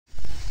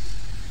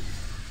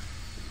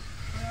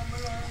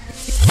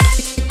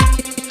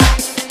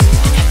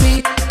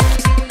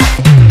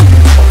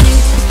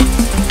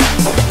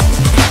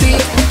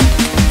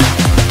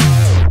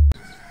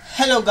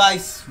Hello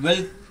guys,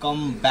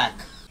 welcome back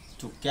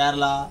to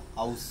Kerala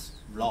house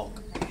vlog.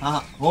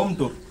 Home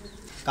tour.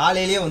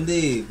 காலையிலே வந்து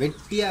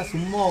வெட்டியா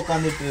சும்மா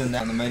உட்கார்ந்துட்டு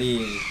இருந்தேன். அந்த மாதிரி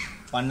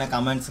பண்ண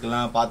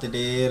கமெண்ட்ஸ்க்கெல்லாம்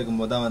பார்த்துட்டே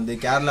இருக்கும்போது தான் வந்து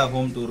கேரளா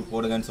ஹோம் டூர்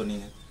போடுங்கன்னு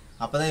சொன்னீங்க.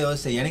 அப்பதான்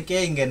யோசிச்சேன், எனக்கே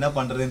இங்கே என்ன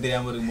பண்ணுறதுன்னு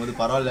தெரியாமல் இருக்கும்போது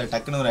பரவாயில்ல,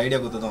 டக்குன்னு ஒரு ஐடியா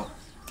கொடுத்ததும்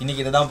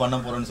இன்றைக்கி இதை தான் பண்ண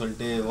போகிறேன்னு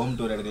சொல்லிட்டு ஹோம்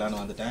டூர்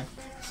எடுக்கலான்னு வந்துட்டேன்.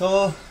 ஸோ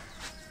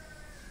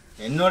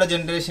என்னோட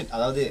ஜென்ரேஷன்,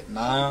 அதாவது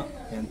நான்,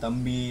 என்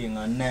தம்பி,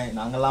 எங்கள் அண்ணன்,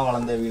 நாங்கள்லாம்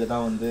வளர்ந்த வீடு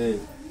தான் வந்து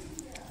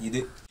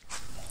இது.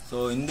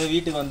 ஸோ இந்த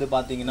வீட்டுக்கு வந்து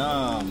பார்த்தீங்கன்னா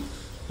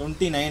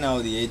 29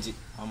 ஆகுது ஏஜ்.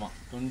 ஆமாம்,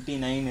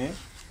 29.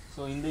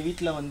 ஸோ இந்த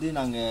வீட்டில் வந்து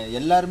நாங்கள்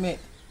எல்லாருமே,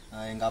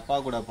 எங்கள் அப்பா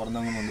கூட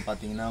பிறந்தவங்க வந்து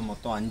பார்த்திங்கன்னா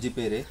மொத்தம் 5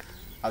 பேர்.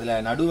 அதில்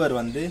நடுவர்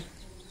வந்து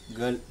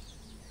கேர்ள்,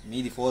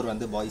 மீதி 4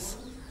 வந்து பாய்ஸ்.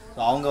 ஸோ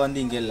அவங்க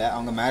வந்து இங்கே இல்லை,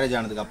 அவங்க மேரேஜ்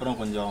ஆனதுக்கப்புறம்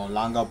கொஞ்சம்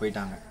லாங்காக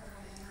போயிட்டாங்க.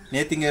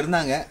 நேற்று இங்கே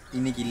இருந்தாங்க,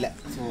 இன்றைக்கி இல்லை.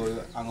 ஸோ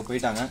அங்கே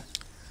போயிட்டாங்க.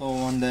 ஸோ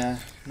அந்த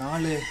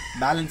 4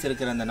 பேலன்ஸ்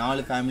இருக்கிற அந்த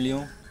 4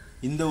 ஃபேமிலியும்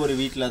இந்த ஒரு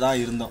வீட்டில் தான்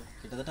இருந்தோம்.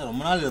 கிட்டத்தட்ட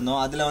ரொம்ப நாள்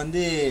இருந்தோம். அதில்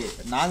வந்து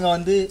நாங்கள்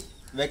வந்து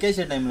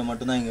வெக்கேஷன் டைமில்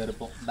மட்டும்தான் இங்கே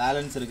இருப்போம்.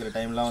 பேலன்ஸ் இருக்கிற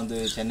டைம்லாம் வந்து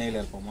சென்னையில்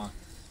இருப்போமா.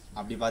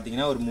 அப்படி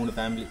பார்த்தீங்கன்னா ஒரு 3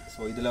 ஃபேமிலி.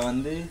 ஸோ இதில்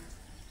வந்து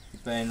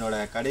இப்போ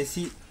என்னோடய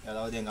கடைசி,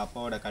 அதாவது எங்கள்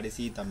அப்பாவோட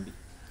கடைசி தம்பி,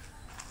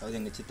 அதாவது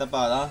எங்கள்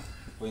சித்தப்பா தான்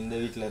இப்போ இந்த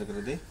வீட்டில்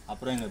இருக்கிறது.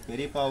 அப்புறம் எங்கள்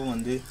பெரியப்பாவும்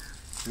வந்து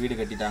வீடு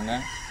கட்டிட்டாங்க.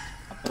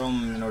 அப்புறம்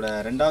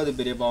என்னோடய 2வது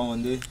பெரியப்பாவும்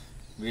வந்து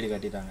வீடு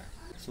கட்டிட்டாங்க.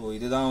 ஸோ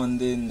இதுதான்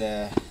வந்து இந்த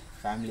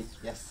ஃபேமிலி.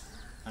 எஸ்,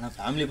 ஆனால்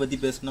ஃபேமிலி பற்றி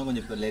பேசணுன்னா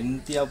கொஞ்சம் இப்போ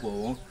லென்த்தியாக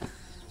போகும்.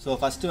 ஸோ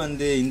ஃபஸ்ட்டு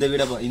வந்து இந்த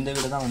வீடை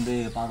தான் வந்து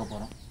பார்க்க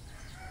போகிறோம்.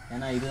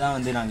 ஏன்னா இதுதான்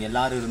வந்து நாங்கள்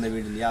எல்லோரும் இருந்த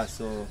வீடு இல்லையா.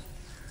 ஸோ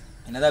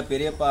என்னதான்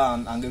பெரியப்பா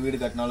அங்கே வீடு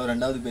கட்டினாலும்,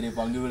 2வது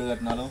பெரியப்பா அங்கே வீடு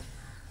கட்டினாலும்,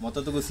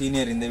 மொத்தத்துக்கும்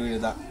சீனியர் இந்த வீடு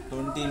தான்,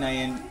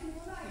 29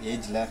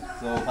 ஏஜில்.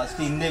 ஸோ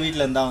ஃபஸ்ட்டு இந்த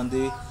வீட்டில் இருந்தால்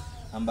வந்து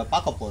நம்ம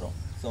பார்க்க போகிறோம்.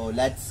 So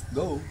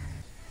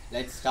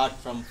let's start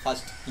from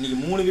first. இன்றைக்கி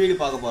 3 வீடு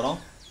பார்க்க போகிறோம்.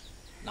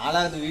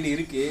 4வது வீடு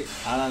இருக்குது,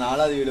 ஆனால்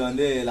 4வது வீடு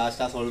வந்து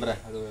லாஸ்ட்டாக சொல்கிறேன்.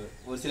 அது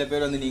ஒரு சில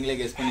பேர் வந்து நீங்களே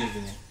கெஸ்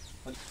பண்ணியிருப்பீங்க.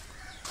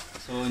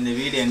 ஸோ இந்த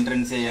வீடு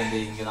என்ட்ரன்ஸே வந்து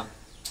இங்கே தான்.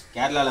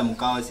 கேரளாவில்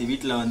முக்கால்வாசி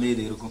வீட்டில் வந்து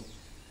இது இருக்கும்.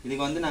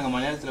 இதுக்கு வந்து நாங்கள்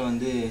மலையாளத்தில்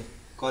வந்து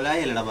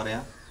கொலாய் இல்லைடா பாறையா.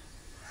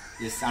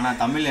 எஸ், ஆனால்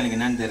தமிழ் எனக்கு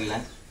என்னன்னு தெரில.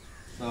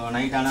 ஸோ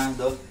நைட் ஆனால்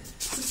இதோ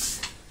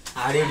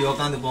அப்படியே இப்படி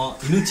உட்காந்துப்போம்.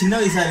 இன்னும் சின்ன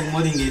வயசாக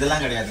இருக்கும்போது இங்கே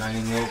இதெல்லாம் கிடையாது.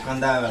 நாங்கள் இங்கே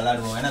உட்காந்தா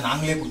விளாடுவோம். ஏன்னா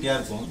நாங்களே குட்டியாக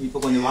இருப்போம். இப்போ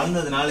கொஞ்சம்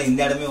வளர்ந்ததுனால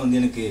இந்த இடமே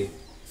வந்து எனக்கு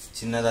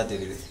சின்னதாக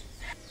தெரியுது.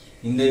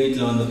 இந்த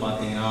வீட்டில் வந்து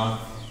பார்த்தீங்கன்னா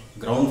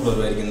கிரவுண்ட்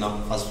ஃப்ளோர் வரைக்கும் தான்,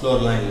 ஃபஸ்ட்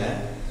ஃப்ளோர்லாம் இல்லை.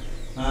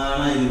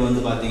 ஆனால் இதுக்கு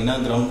வந்து பார்த்தீங்கன்னா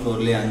கிரவுண்ட்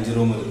ஃப்ளோர்லேயே 5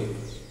 ரூம் இருக்குது.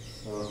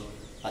 ஸோ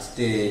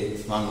ஃபஸ்ட்டு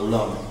வாங்க உள்ள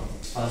வாங்க.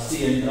 ஃபஸ்ட்டு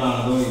என்ட்ரு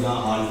ஆனதும்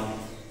இதுதான் ஹால்.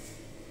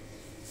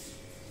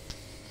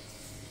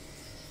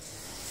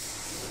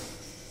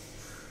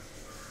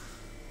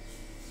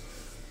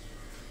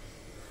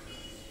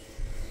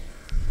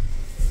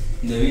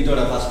 இந்த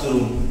வீட்டோட ஃபஸ்ட்டு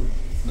ரூம்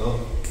இதோ.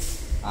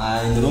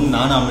 இந்த ரூம்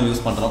நானும் அம்மா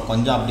யூஸ் பண்ணுறோம்.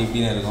 கொஞ்சம் அப்படி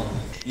இப்படின்னு இருக்கும்.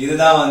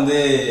 இதுதான் வந்து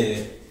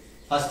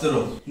ஃபஸ்ட்டு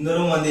ரூம். இந்த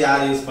ரூம் வந்து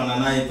யார் யூஸ்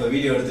பண்ணானா, இப்போ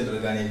வீடியோ எடுத்துகிட்டு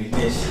இருக்கானே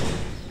விக்னேஷ்.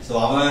 ஸோ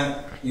அவன்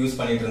யூஸ்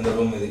பண்ணிகிட்டு இருந்த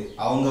ரூம் இது.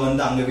 அவங்க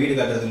வந்து அங்கே வீடு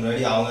கட்டுறதுக்கு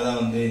முன்னாடி அவங்க தான்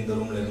வந்து இந்த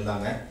ரூமில்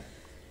இருந்தாங்க.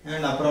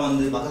 அண்ட் அப்புறம்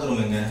வந்து பக்கத்து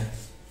ரூம் எங்க,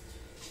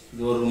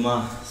 இது ஒரு ரூமா.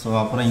 ஸோ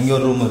அப்புறம் இங்கே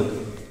ஒரு ரூம்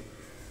இருக்குது.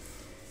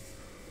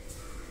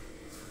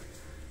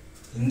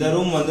 இந்த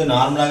ரூம் வந்து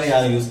நார்மலாகவே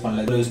யாரும் யூஸ்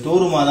பண்ணல, ஒரு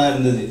ஸ்டோர் ரூமாக தான்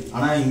இருந்தது.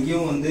 ஆனால்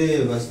இங்கேயும் வந்து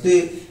ஃபஸ்ட்டு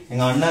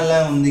எங்கள்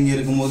அண்ணன்லாம் வந்து இங்கே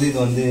இருக்கும்போது இது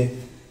வந்து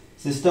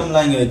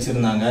சிஸ்டம்லாம் இங்கே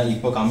வச்சுருந்தாங்க.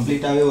 இப்போ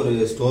கம்ப்ளீட்டாகவே ஒரு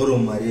ஸ்டோர்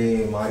ரூம் மாதிரி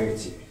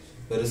மாறிடுச்சு.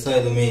 பெருசாக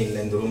எதுவுமே இல்லை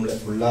இந்த ரூமில்.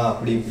 ஃபுல்லாக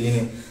அப்படி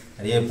இப்படின்னு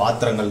நிறைய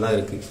பாத்திரங்கள் தான்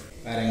இருக்குது.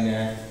 வேறு எங்க,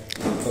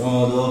 அப்புறம்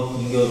ஏதோ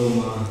இங்கே ஒரு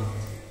ரூமா.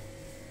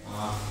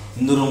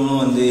 இந்த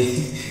ரூம்லும் வந்து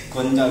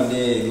கொஞ்சம்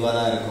அப்படியே இதுவாக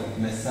தான் இருக்கும்,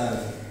 மெஸ்ஸாக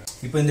இருக்கும்.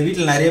 இப்போ இந்த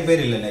வீட்டில் நிறைய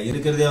பேர் இல்லைல்ல,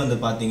 இருக்கிறதே வந்து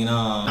பார்த்தீங்கன்னா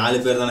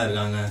 4 பேர் தானே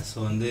இருக்காங்க. ஸோ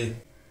வந்து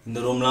இந்த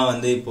ரூம்லாம்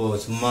வந்து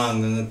இப்போது சும்மா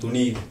அங்கங்கே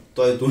துணி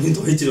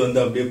துவைச்சிட்டு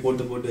வந்து அப்படியே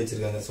போட்டு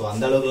வச்சுருக்காங்க. ஸோ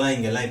அந்த அளவுக்குலாம்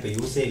இங்கெல்லாம் இப்போ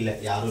யூஸே இல்லை,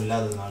 யாரும்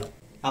இல்லாததுனால.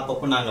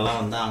 அப்பப்போ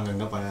நாங்கள்லாம் வந்து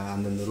அங்கங்கே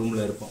அந்தந்த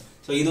ரூமில் இருப்போம்.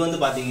 ஸோ இது வந்து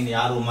பார்த்தீங்கன்னா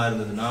யார் ரூமாக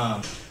இருந்ததுன்னா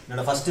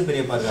என்னோடய ஃபஸ்ட்டு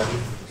பெரியப்பா இருக்காரு.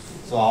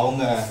 ஸோ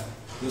அவங்க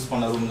யூஸ்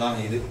பண்ண ரூம் தான்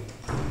இது.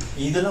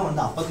 இதெல்லாம்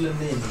வந்து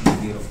அப்பத்துலேருந்தே எங்களுக்கு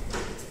தெரியும்,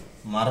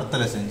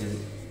 மரத்தில் செஞ்சது,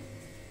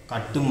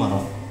 கட்டு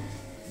மரம்.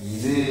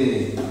 இது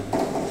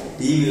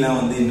டிவிலாம்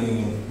வந்து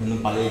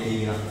இன்னும் பழைய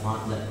டிவி தான்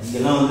ஸ்மார்ட்டில்.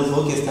 இங்கெல்லாம் வந்து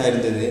ஷோகேஸ் தான்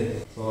இருந்தது.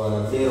 ஸோ அது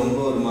அப்படியே ரொம்ப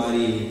ஒரு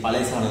மாதிரி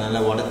பழையசான நல்லா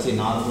உடச்சி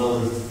நார்மலாக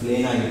ஒரு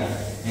பிளேன் ஆகிட்டாங்க.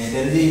 எனக்கு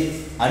தெரிஞ்சு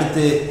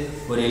அடுத்து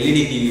ஒரு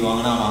எல்இடி டிவி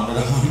வாங்கினா அவன் அங்கே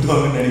தான்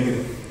மாட்டுவாங்கன்னு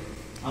நினைக்கிறேன்.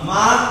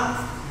 ஆமாம்,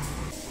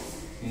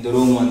 இந்த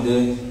ரூம் வந்து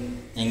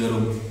எங்கள்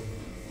ரூம்,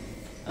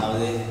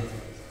 அதாவது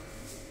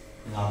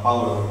எங்கள்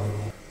அப்பாவோட ரூம்.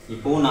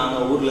 இப்போவும்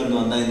நாங்கள்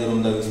ஊர்லேருந்து வந்தால் இந்த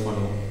ரூம் தான் யூஸ்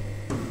பண்ணுவோம்.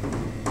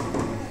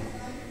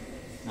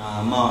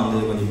 அம்மா வந்து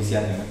கொஞ்சம்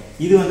பிஸியாக இருக்காங்க.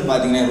 இது வந்து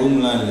பார்த்தீங்கன்னா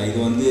ரூம்லாம் இல்லை, இது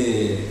வந்து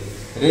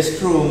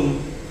ரெஸ்ட் ரூம்.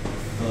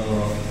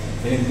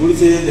 எனக்கு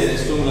பிடிச்சது இந்த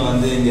ரெஸ்ட் ரூமில்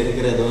வந்து இங்கே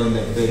இருக்கிற ஏதோ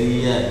இந்த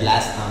பெரிய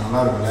கிளாஸ் தான்,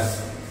 நல்லா இருக்குல்ல,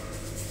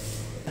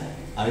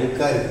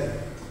 அழுக்காக இருக்கு.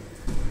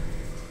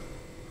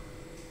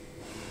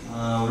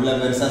 உள்ள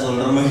பெருசாக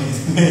சொல்கிற மாதிரி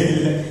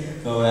இல்லை,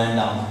 ஸோ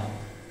வேண்டாம்.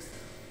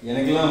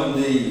 எனக்கெல்லாம்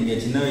வந்து இங்கே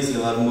சின்ன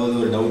வயசில் வரும்போது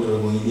ஒரு டவுட்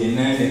இருக்கும், இது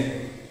என்னன்னு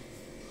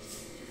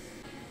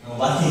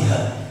பார்த்தீங்களா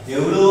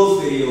எவ்வளோ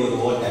பெரிய ஒரு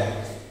ஓட்டை.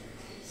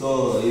 ஸோ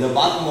இதை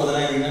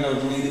பார்க்கும்போதெல்லாம் எனக்கு என்ன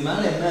டவுட், இது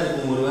மேலே என்ன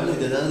இருக்கும், ஒரு வேளை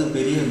இது ஏதாவது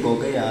பெரிய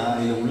கொகையா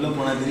இல்லை உள்ளே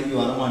போனால் திருப்பி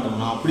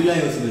வரமாட்டோம்னா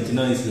அப்படிலாம் யோசிப்பேன்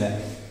சின்ன வயசில்.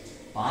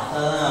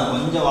 பார்த்தா தான்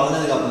கொஞ்சம்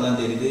வளர்ந்ததுக்கு அப்புறம்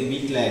தான் தெரியுது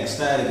வீட்டில்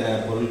எக்ஸ்ட்ரா இருக்கிற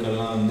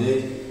பொருட்கள்லாம் வந்து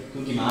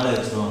தூக்கி மேலே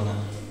வச்சுருவாங்க.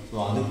 ஸோ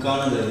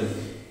அதுக்கானது அது.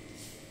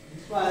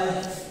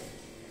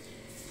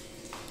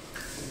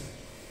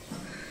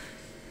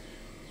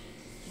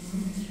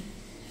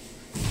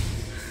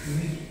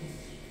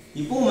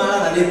 இப்பவும் மேலே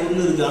நிறைய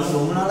பொருள் இருக்குது, ஆனால்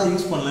ரொம்ப நாளாக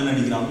யூஸ் பண்ணலன்னு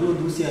நினைக்கிறேன். அவ்வளோ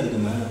தூசியாக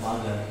இருக்குது மேலே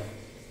பார்க்க.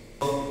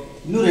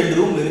 இன்னும் 2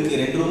 ரூம் இருக்குது,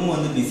 2 ரூமும்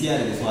வந்து பிஸியாக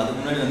இருக்குது. ஸோ அதுக்கு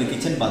முன்னாடி வந்து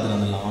கிச்சன் பார்த்துட்டு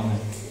வந்துடலாம் வாங்க.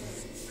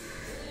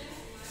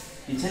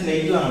 கிச்சன்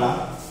லைட் வாங்கலாம்.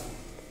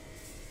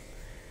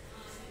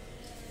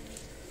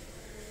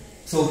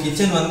 ஸோ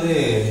கிச்சன் வந்து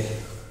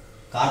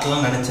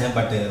காட்டலாம் நினச்சேன்,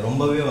 பட்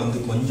ரொம்பவே வந்து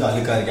கொஞ்சம்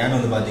அழுக்காக இருக்கு. ஏன்னு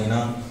வந்து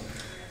பார்த்தீங்கன்னா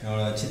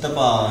என்னோட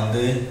சித்தப்பா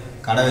வந்து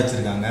கடை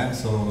வச்சுருக்காங்க.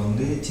 ஸோ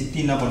வந்து சித்தி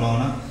என்ன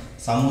பண்ணுவாங்கன்னா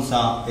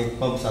சமோசா, எக்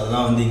பப்ஸ்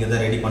அதெல்லாம் வந்து இங்கே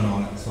தான் ரெடி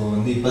பண்ணுவாங்க. ஸோ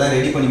வந்து இப்போ தான்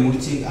ரெடி பண்ணி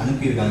முடித்து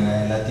அனுப்பியிருக்காங்க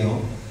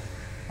எல்லாத்தையும்.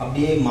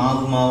 அப்படியே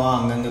மாவாக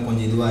அங்கங்கே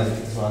கொஞ்சம் இதுவாக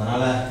இருக்குது. ஸோ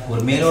அதனால்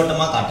ஒரு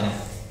மேலோட்டமாக காட்டுறேன்.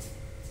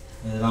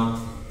 இதுதான்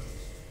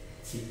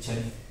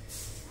கிச்சன்.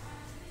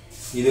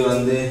 இது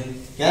வந்து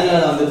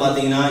கேரளாவில் வந்து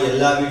பார்த்தீங்கன்னா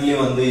எல்லா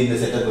வீட்லேயும் வந்து இந்த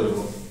செட்டப்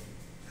இருக்கும்.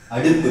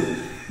 அடுப்பு,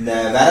 இந்த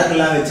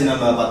விறகுலாம் வச்சு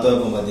நம்ம பற்ற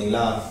வைப்போம்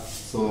பார்த்தீங்களா.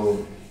 ஸோ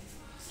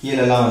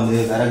கீழெல்லாம் வந்து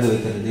விறகு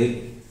வைக்கிறது.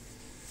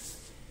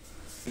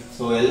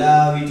 ஸோ எல்லா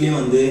வீட்லேயும்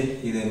வந்து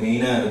இது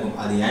மெயினாக இருக்கும்.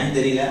 அது ஏன்னு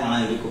தெரியல,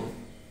 ஆனால் இருக்கும்.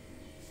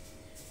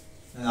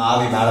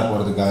 ஆவி மேலே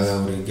போகிறதுக்காக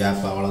ஒரு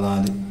கேப், அவ்வளோதான்.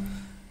 அது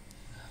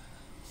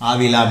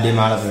ஆவிலாம் அப்படியே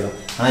மேலே போயிடும்.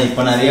 ஆனால்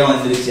இப்போ நிறைய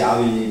வந்துருச்சு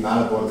ஆவி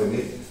மேலே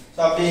போகிறதுக்கு.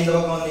 ஸோ அப்படியே இந்த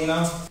பக்கம் வந்தீங்கன்னா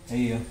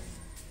ஐயோ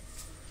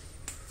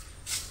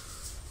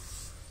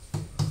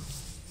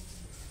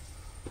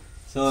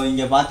ஸோ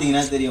இங்கே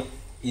பார்த்தீங்கன்னா தெரியும்,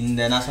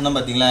 இந்த நான் சொன்னேன்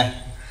பார்த்தீங்களா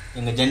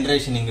எங்கள்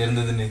ஜென்ரேஷன் இங்கே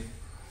இருந்ததுன்னு,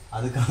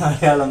 அதுக்கான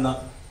அடையாளம் தான்.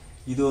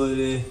 இது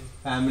ஒரு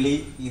ஃபேமிலி,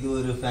 இது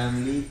ஒரு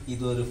ஃபேமிலி,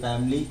 இது ஒரு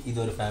ஃபேமிலி, இது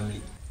ஒரு ஃபேமிலி.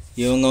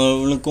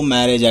 இவங்களுக்கும்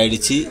மேரேஜ்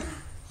ஆகிடுச்சு.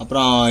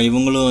 அப்புறம்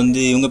இவங்களும்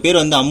வந்து இவங்க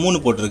பேர் வந்து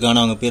அம்முன்னு போட்டிருக்கு,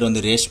 ஆனால் அவங்க பேர்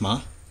வந்து ரேஷ்மா.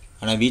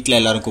 ஆனால் வீட்டில்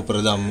எல்லோரும்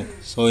கூப்பிட்றது அம்மு.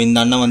 ஸோ இந்த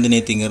அண்ணன் வந்து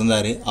நேற்று இங்கே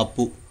இருந்தார்,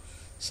 அப்பு.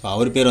 ஸோ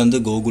அவர் பேர் வந்து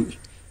கோகுல்.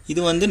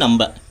 இது வந்து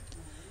நம்ம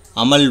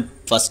அமல்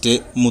ஃபஸ்ட்டு,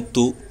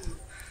 முத்து,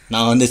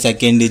 நான் வந்து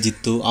செகண்டு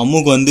ஜித்து.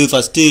 அம்முக்கு வந்து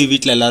ஃபஸ்ட்டு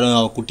வீட்டில் எல்லோரும்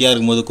குட்டியாக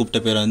இருக்கும்போது கூப்பிட்ட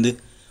பேர் வந்து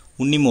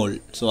உன்னிமோல்.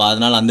 ஸோ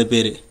அதனால் அந்த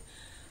பேர்.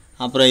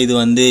 அப்புறம் இது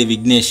வந்து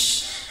விக்னேஷ்.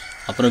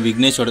 அப்புறம்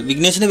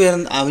விக்னேஷ்னு பேர்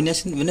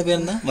அவினேஷ் என்ன பேர்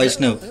இருந்தால்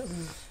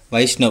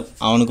வைஷ்ணவ்.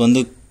 அவனுக்கு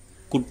வந்து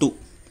குட்டு.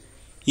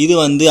 இது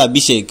வந்து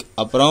அபிஷேக்.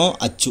 அப்புறம்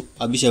அச்சு,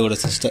 அபிஷேக்கோட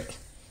சிஸ்டர்.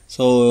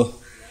 ஸோ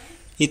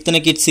இத்தனை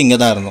கிட்ஸ் இங்கே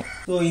தான் இருந்தோம்.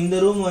 ஸோ இந்த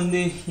ரூம்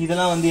வந்து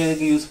இதெல்லாம் வந்து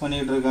எதுக்கு யூஸ்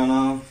பண்ணிகிட்டு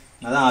இருக்கானா,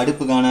 அதான்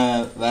அடுப்புக்கான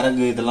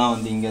விறகு இதெல்லாம்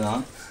வந்து இங்கே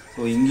தான்.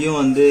 ஸோ இங்கேயும்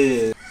வந்து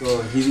ஸோ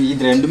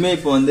இது ரெண்டுமே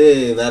இப்போ வந்து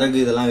விறகு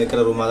இதெல்லாம்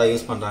வைக்கிற ரூமாக தான்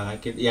யூஸ் பண்ணுறாங்க.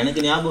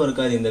 எனக்கு ஞாபகம்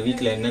இருக்காது இந்த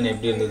வீட்டில் என்னென்ன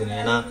எப்படி இருந்ததுன்னு.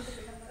 ஏன்னா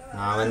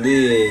நான் வந்து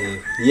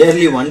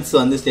இயர்லி ஒன்ஸ்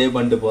வந்து ஸ்டே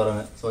பண்ணிட்டு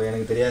போகிறேன். ஸோ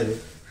எனக்கு தெரியாது.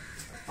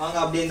 வாங்க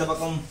அப்படியே இந்த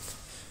பக்கம்.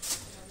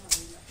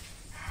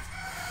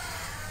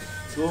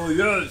 ஸோ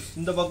எஸ்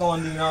இந்த பக்கம்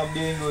வந்தீங்கன்னா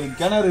அப்படியே இங்கே ஒரு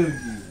கிணறு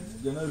இருக்கு.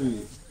 கிணறு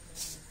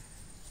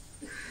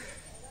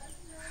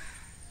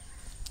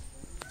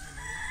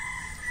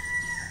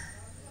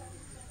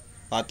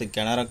பார்த்து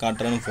கிணற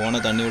காட்டுறேன்னு ஃபோனை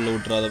தண்ணி உள்ள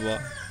விட்டுறாதப்பா.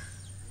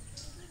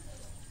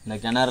 இந்த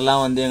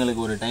கிணறுலாம் வந்து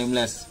எங்களுக்கு ஒரு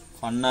டைம்லெஸ்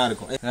ஃபன்னாக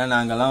இருக்கும். ஏன்னா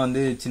நாங்கள்லாம்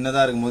வந்து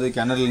சின்னதாக இருக்கும்போது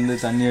கிணறுலேருந்து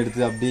தண்ணி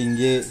எடுத்து அப்படியே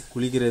இங்கே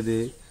குளிக்கிறது.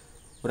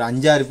 ஒரு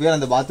 5-6 பேர்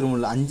அந்த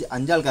பாத்ரூமில்,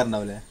 அஞ்சாள்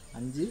காரணாவில்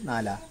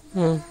 5-4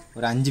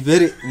 ஒரு 5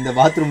 பேர் இந்த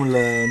பாத்ரூமில்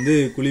வந்து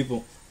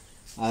குளிப்போம்.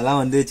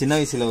 அதெல்லாம் வந்து சின்ன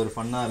வயசில் ஒரு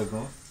ஃபன்னாக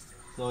இருக்கும்.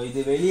 ஸோ இது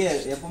வெளியே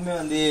எப்பவுமே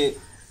வந்து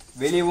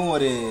வெளியவும்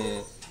ஒரு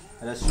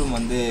ரெஸ்ட் ரூம்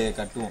வந்து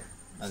கட்டுவோம்.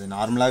 அது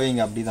நார்மலாகவே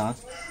இங்கே அப்படி தான்.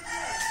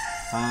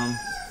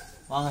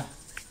 வாங்க,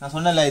 நான்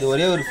சொன்னேன்ல இது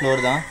ஒரே ஒரு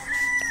ஃப்ளோர் தான்.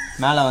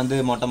 மேலே வந்து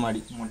மொட்டை மாடி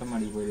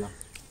போயிடலாம்.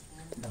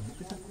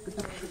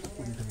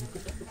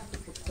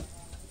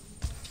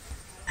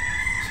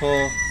 ஸோ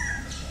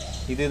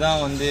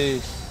இதுதான் வந்து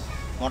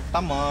மொட்டை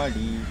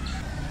மாடி.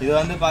 இது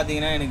வந்து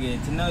பார்த்தீங்கன்னா எனக்கு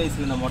சின்ன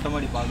வயசில் இந்த மொட்டை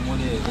மாடி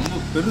பார்க்கும்போது ரொம்ப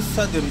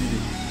பெருசாக தெரிஞ்சுது.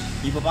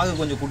 இப்போ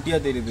பார்க்க கொஞ்சம்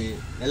குட்டியாக தெரியுது.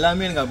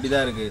 எல்லாமே எனக்கு அப்படி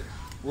தான் இருக்குது.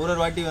 ஒரு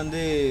வாட்டி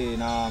வந்து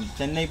நான்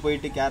சென்னை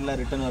போயிட்டு கேரளா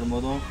ரிட்டர்ன்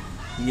வரும்போதும்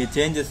இங்கே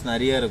சேஞ்சஸ்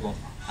நிறைய இருக்கும்.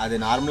 அது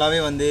நார்மலாகவே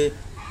வந்து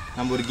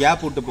நம்ம ஒரு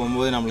கேப் விட்டு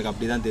போகும்போது நம்மளுக்கு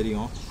அப்படி தான்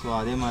தெரியும். ஸோ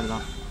அதே மாதிரி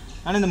தான்.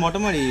 ஆனால் இந்த மொட்டை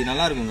மாடி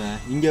நல்லா இருக்குங்க.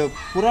 இங்கே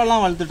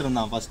புறாலாம் வளர்த்துட்டு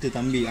இருந்தான் ஃபஸ்ட்டு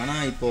தம்பி.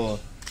 ஆனால் இப்போது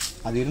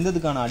அது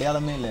இருந்ததுக்கான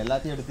அடையாளமே இல்லை.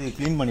 எல்லாத்தையும் எடுத்து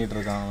க்ளீன் பண்ணிகிட்டு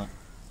இருக்கான் அவன்.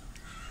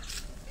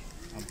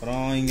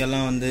 அப்புறம்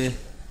இங்கெல்லாம் வந்து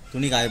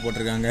துணி காய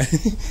போட்டிருக்காங்க.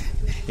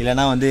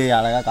 இல்லைனா வந்து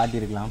அழகாக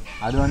காட்டியிருக்கலாம்.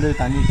 அது வந்து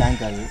தண்ணி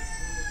டேங்க். அது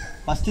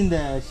ஃபஸ்ட்டு இந்த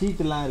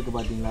ஷீட்டெல்லாம் இருக்குது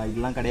பார்த்தீங்களா,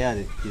 இதெல்லாம்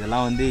கிடையாது.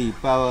 இதெல்லாம் வந்து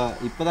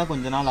இப்போ தான்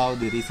கொஞ்ச நாள்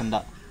ஆகுது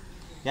ரீசெண்டாக.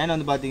 ஏன்னு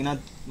வந்து பார்த்தீங்கன்னா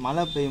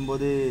மழை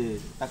பெய்யும்போது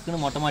டக்குன்னு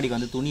மொட்டை மாடிக்கு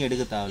வந்து துணி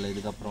எடுக்க தேவையில்லை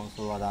இதுக்கப்புறம்.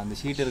 ஸோ அது அந்த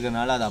ஷீட்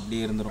இருக்கிறதுனால அது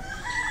அப்படியே இருந்துடும்.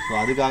 ஸோ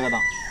அதுக்காக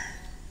தான்.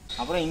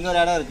 அப்புறம் இங்கே ஒரு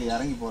இடம் இருக்குது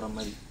இறங்கி போகிற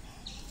மாதிரி.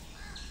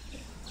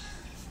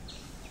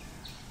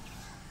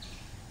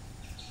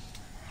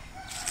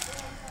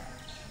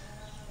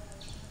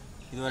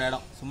 இது ஒரு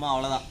இடம் சும்மா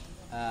அவ்வளோதான்,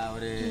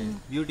 ஒரு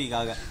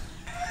பியூட்டிக்காக.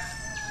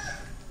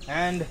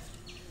 அண்ட்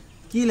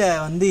கீழே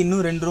வந்து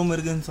இன்னும் 2 ரூம்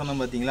இருக்குதுன்னு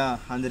சொன்னோம் பார்த்தீங்களா,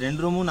 அந்த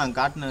 2 ரூமும் நான்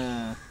காட்டின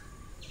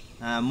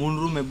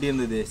 3 ரூம் எப்படி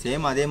இருந்தது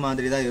சேம் அதே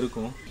மாதிரி தான்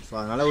இருக்கும். ஸோ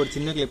அதனால் ஒரு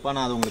சின்ன கிளிப்பாக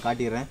நான் அதை உங்களுக்கு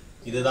காட்டிடுறேன்.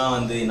 இதுதான்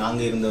வந்து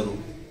நாங்கள் இருந்த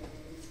ரூம்.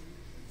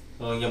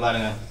 ஸோ இங்கே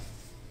பாருங்கள்,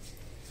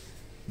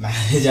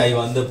 மேரேஜ் ஆகி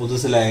வந்த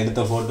புதுசில்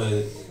எடுத்த ஃபோட்டோ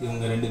இது.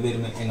 இவங்க 2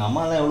 பேருமே எங்கள்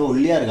அம்மாலாம் எவ்வளோ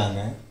ஒல்லியாக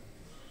இருக்காங்க.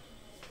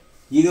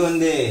 இது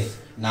வந்து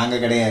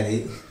நாங்கள் கிடையாது,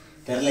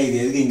 தெரில இது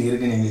எதுக்கு இங்கே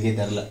இருக்குன்னு எங்களுக்கே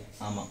தெரில.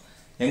 ஆமாம்,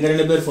 எங்கள்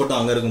 2 பேர் ஃபோட்டோ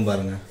அங்கே இருக்கும்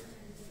பாருங்கள்.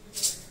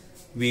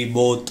 We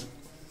both.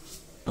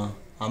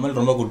 அமல்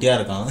ரொம்ப குட்டியாக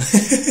இருக்கான்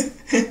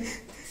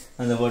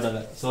அந்த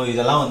ஃபோட்டோவில். ஸோ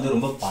இதெல்லாம் வந்து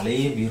ரொம்ப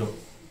பழைய பீரோ.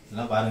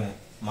 இதெல்லாம் பாருங்கள்,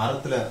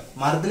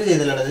 மரத்தில்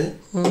எதில் நடது,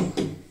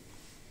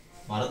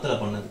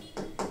 மரத்தில் பண்ணது.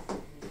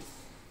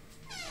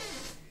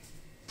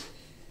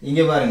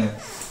 இங்கே பாருங்க,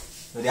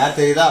 இவர் யார்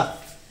தெரியுதா?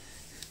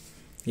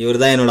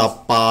 இவர் தான் என்னோட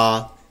அப்பா.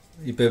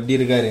 இப்போ எப்படி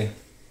இருக்காரு?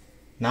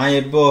 நான்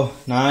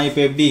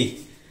இப்போ எப்படி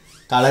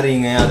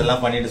கலரிங்க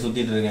அதெல்லாம் பண்ணிட்டு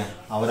சுற்றிட்டு இருக்கேன்.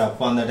 அவர்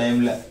அப்பா அந்த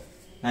டைமில்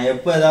நான்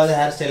எப்போ ஏதாவது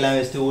ஹேர் ஸ்டைல்லாம்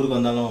வச்சுட்டு ஊருக்கு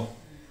வந்தாலும்,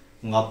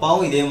 உங்கள்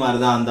அப்பாவும் இதே மாதிரி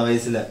தான் அந்த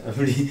வயசில்,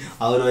 அப்படி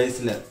அவர்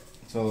வயசில்.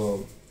 ஸோ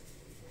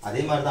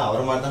அதே மாதிரி தான்,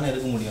 அவரை மாதிரி தானே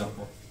இருக்க முடியும்.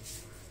 அப்போ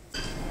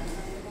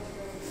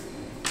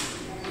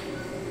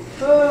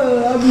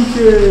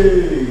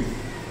அபிஷேக்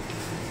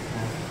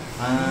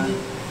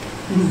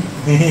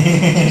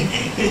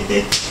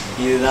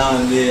இதுதான்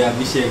வந்து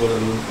அபிஷேகோட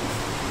ரூம்.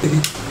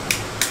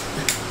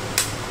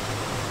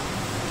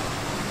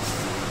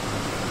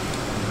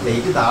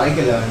 லைட்டு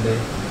தாழைக்கல வந்து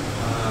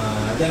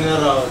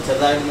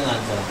ചെറുതായിട്ടൊന്ന്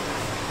കാണിച്ചതാ.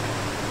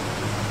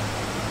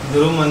 இந்த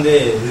ரூம் வந்து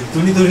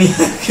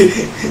துணியா இருக்கு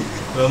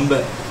ரொம்ப.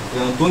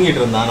 இவன் தூங்கிட்டு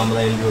இருந்தான், நம்ம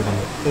தான் எழுப்பி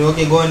விட்டாங்க. சரி,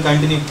 okay, go and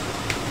continue,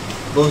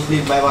 go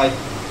sleep, bye bye,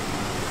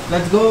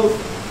 let's go.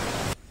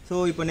 So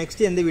இப்போ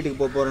நெக்ஸ்ட்டு எந்த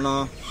வீட்டுக்கு போக போகிறோன்னா,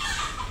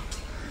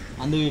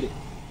 அந்த வீடு.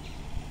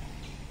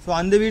 ஸோ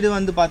அந்த வீடு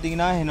வந்து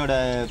பார்த்தீங்கன்னா என்னோட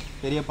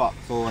பெரியப்பா,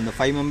 ஸோ அந்த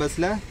 5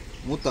 மெம்பர்ஸில்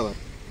மூத்தவர்,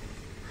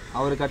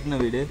 அவர் கட்டின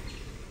வீடு.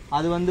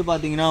 அது வந்து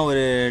பார்த்தீங்கன்னா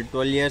ஒரு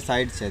 12 இயர்ஸ்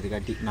ஆகிடுச்சு அது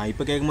கட்டி. நான்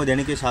இப்போ கேட்கும்போது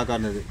எனக்கே ஷாக்காக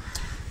இருந்தது.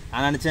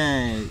 நான் நினச்சேன்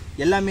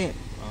எல்லாமே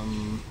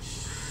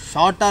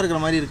ஷார்ட்டாக இருக்கிற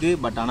மாதிரி இருக்குது,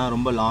 பட் ஆனால்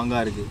ரொம்ப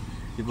லாங்காக இருக்குது.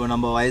 இப்போ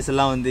நம்ம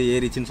வயசெல்லாம் வந்து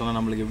ஏறிச்சுன்னு சொன்னால்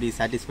நம்மளுக்கு எப்படி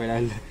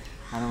சாட்டிஸ்ஃபைடாக இல்லை,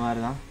 அந்த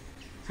மாதிரி தான்.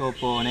 ஸோ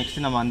இப்போது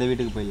நெக்ஸ்ட்டு நம்ம அந்த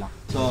வீட்டுக்கு போயிடலாம்.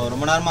 ஸோ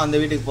ரொம்ப நேரமாக அந்த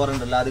வீட்டுக்கு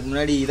போகிறேன்ல, அதுக்கு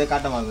முன்னாடி இதை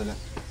காட்ட மாதிரி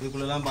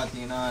இதுக்குள்ளெல்லாம்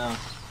பார்த்தீங்கன்னா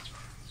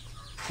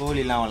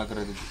கோழிலாம்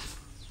வளர்க்குறதுக்கு.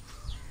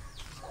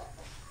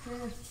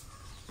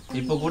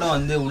 இப்போ கூட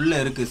வந்து உள்ளே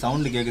இருக்குது,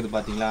 சவுண்டு கேட்குது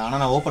பார்த்தீங்களா.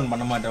 ஆனால் நான் ஓப்பன்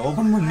பண்ண மாட்டேன்,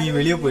 ஓப்பன் பண்ணி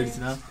வெளியே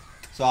போயிடுச்சுன்னா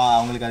ஸோ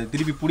அவங்களுக்கு அது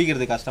திருப்பி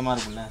பிடிக்கிறது கஷ்டமாக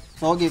இருக்கும்ல.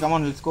 So okay,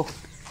 come on, let's go.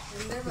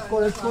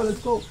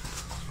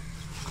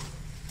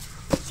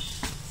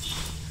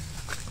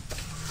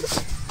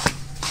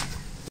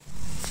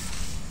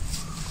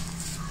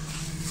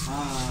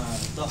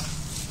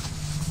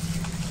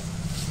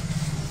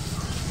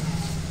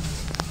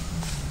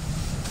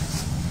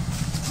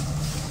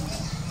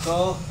 So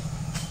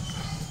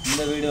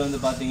இந்த வீடு வந்து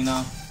பார்த்தீங்கன்னா,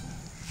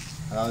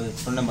 அதாவது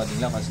சொன்னேன்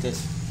பார்த்தீங்களா ஃபஸ்ட்டு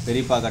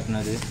பெரியப்பா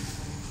கட்டினது.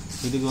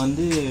 இதுக்கு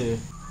வந்து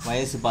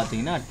வயசு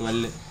பார்த்தீங்கன்னா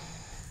 12.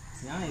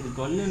 ஏன் இது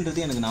 12ன்றது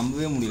எனக்கு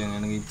நம்பவே முடியலைங்க.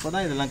 எனக்கு இப்போ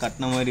தான் இதெல்லாம்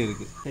கட்டின மாதிரி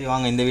இருக்குது. சரி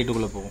வாங்க இந்த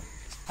வீட்டுக்குள்ளே போவோம்.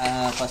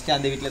 ஃபஸ்ட்டு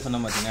அந்த வீட்டில்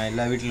சொன்னேன் பார்த்தீங்கன்னா,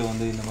 எல்லா வீட்டிலும்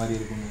வந்து இந்த மாதிரி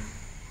இருக்குன்னு.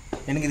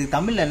 எனக்கு இது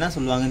தமிழில் என்ன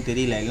சொல்லுவாங்கன்னு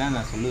தெரியல, எல்லாம்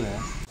நான்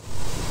சொல்லுவேன்.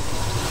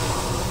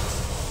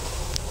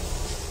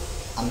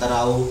 அந்த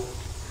ராவு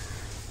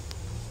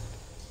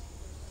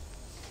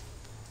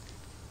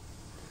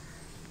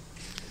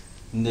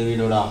இந்த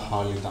வீடோட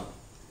ஹால் தான்.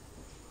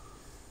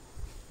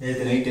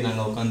 நேற்று நைட்டு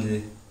நாங்கள் உட்காந்து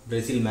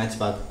பிரேசில் மேட்ச்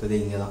பார்த்தது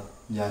இங்கே தான்.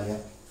 ஜாலியாக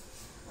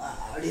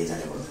அப்படியே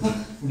ஜாலியாக பார்த்துட்டோம்,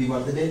 இப்படி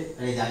பார்த்துட்டு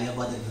அப்படியே ஜாலியாக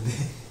பார்த்துட்டு இருந்து.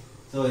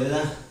 ஸோ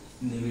இதுதான்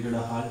இந்த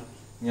வீடோட ஹால்.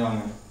 இங்கே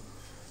வாங்க.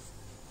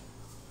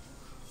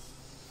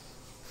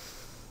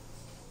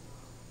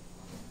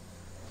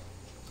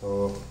 ஸோ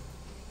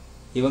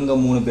இவங்க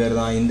 3 பேர்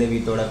தான் இந்த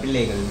வீட்டோட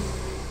பிள்ளைகள்.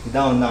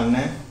 இதுதான் வந்து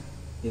அண்ணன்,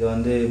 இது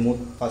வந்து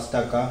ஃபஸ்ட்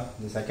அக்கா,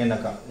 இது செகண்ட்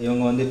அக்கா.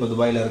 இவங்க வந்து இப்போ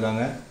துபாயில்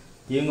இருக்காங்க.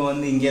 இவங்க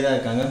வந்து இங்கே தான்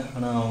இருக்காங்க.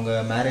 ஆனால் அவங்க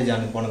மேரேஜ்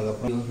ஆனு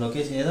போனதுக்கப்புறம்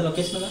லொக்கேஷன் எதோ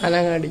லொக்கேஷன்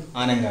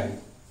ஆனங்காடி.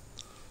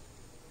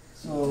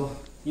 ஸோ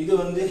இது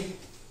வந்து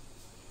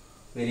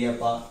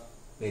பெரியப்பா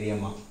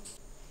பெரியம்மா,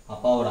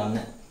 அப்பாவோட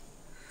அண்ணன்.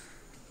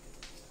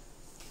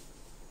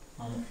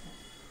 ஆமாம்,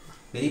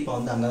 பெரியப்பா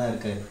வந்து அங்கே தான்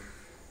இருக்காரு.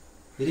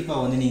 பெரியப்பா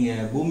வந்து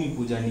நீங்கள் பூமி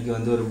பூஜை அன்றைக்கி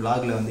வந்து ஒரு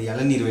பிளாகில் வந்து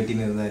இளநீர்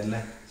வெட்டின்னு இருந்தார்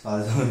இல்லை, ஸோ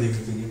அதுதான் வந்து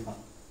எங்கள் பெரியப்பா.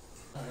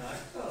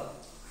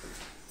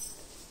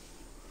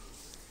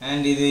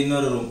 அண்ட் இது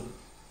இன்னொரு ரூம்.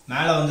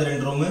 மேலே வந்து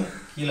 2 ரூமு,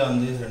 கீழே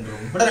வந்து 2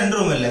 ரூம். இப்போ 2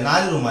 ரூம் இல்லை,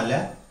 4 ரூமா இல்லை?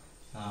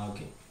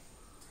 ஓகே.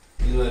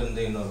 இது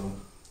வந்து இன்னொரு room.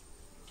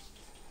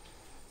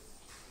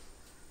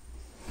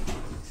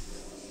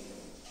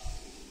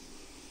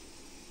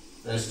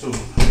 Rest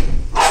room.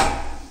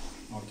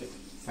 Okay,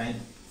 fine.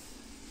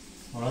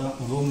 அவ்வளோதான்,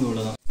 ரூம்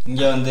இவ்வளோதான்.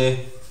 இங்கே வந்து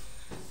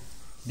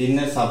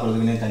டின்னர்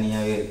சாப்பிட்றதுக்குன்னே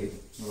தனியாகவே இருக்குது.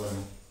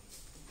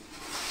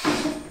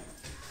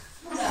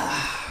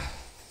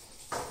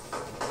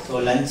 ஸோ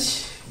லஞ்ச்,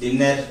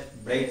 டின்னர்,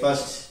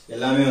 பிரேக்ஃபாஸ்ட்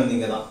எல்லாமே வந்து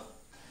இங்கே தான்.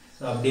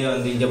 ஸோ அப்படியே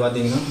வந்து இங்கே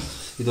பார்த்தீங்கன்னா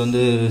இது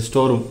வந்து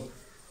ஸ்டோர் ரூம்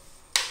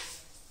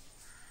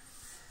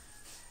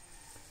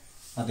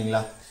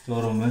பார்த்தீங்களா.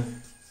 Store room.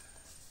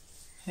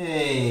 ஹே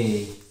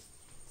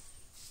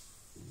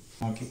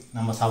ஓகே,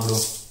 நம்ம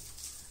சாப்பிடுவோம்.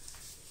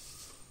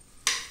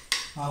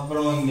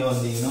 அப்புறம் இங்கே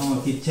வந்தீங்கன்னா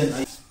கிச்சன்.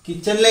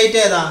 கிச்சன்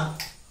லைட்டே தான்,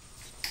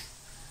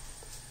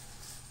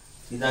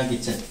 இதுதான்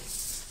கிச்சன்.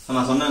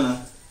 நான் சொன்னேண்ணா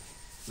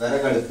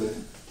விறகு அடுப்பு.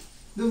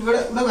 இது விட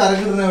விட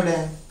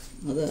விறகுடுறேன்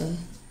விட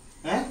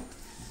அது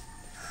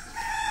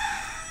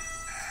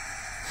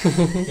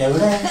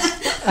എവിടെ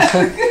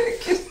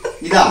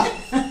ഇതാ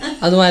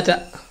അത്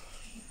മാറ്റാം.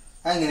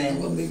 അങ്ങനെ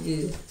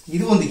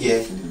ഇത് പൊന്തിക്കേ.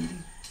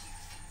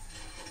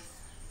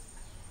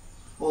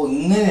 ഓ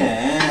ഇങ്ങനെ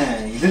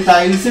ഇത്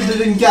ടൈൽസ്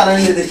ഇട്ടിട്ട് എനിക്ക്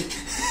അറിയില്ലത്.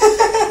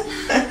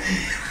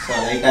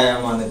 லைட்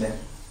ஆகாம வந்துட்டேன்.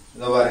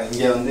 இதோ பாருங்க,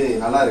 இங்கே வந்து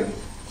நல்லா இருக்கு.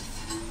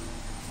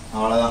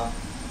 அவ்வளோதான்.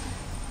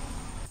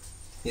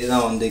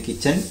 இதுதான் வந்து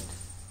கிச்சன்.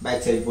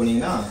 பேக் சைடு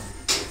போனீங்கன்னா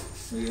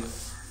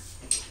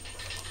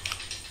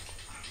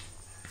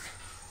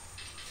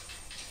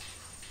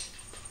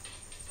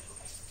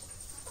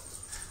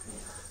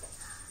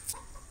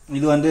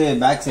இது வந்து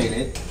பேக் சைடு.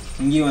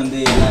 இங்கேயும் வந்து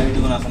எல்லா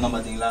வீட்டுக்கும் நான் சொன்னேன்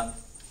பார்த்தீங்களா,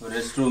 ஒரு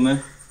ரெஸ்ட் ரூமு,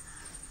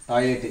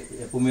 டாய்லெட்டு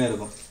எப்பவுமே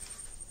இருக்கும்.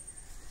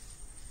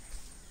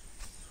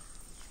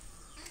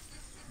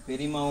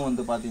 பெரியமாவும்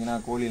வந்து பார்த்தீங்கன்னா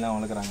கோழிலாம்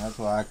வளர்க்குறாங்க.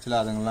 ஸோ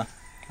ஆக்சுவலாக அதுங்கெல்லாம்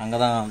அங்கே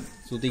தான்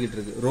சுற்றிக்கிட்டு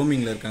இருக்கு,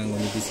 ரோமிங்கில் இருக்காங்க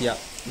கொஞ்சம் பிஸியாக.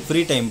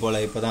 ஃப்ரீ டைம்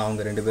போல் இப்போ தான்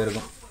அவங்க 2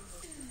 பேருக்கும்.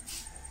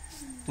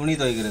 துணி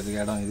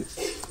துவைக்கிறதுக்கு இடம் இது.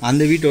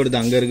 அந்த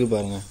வீட்டோடது அங்கே இருக்குது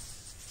பாருங்கள்.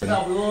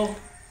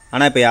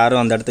 ஆனால் இப்போ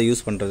யாரும் அந்த இடத்த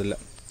யூஸ் பண்ணுறதில்ல.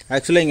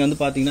 ஆக்சுவலாக இங்கே வந்து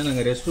பார்த்தீங்கன்னா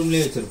நாங்கள் ரெஸ்ட்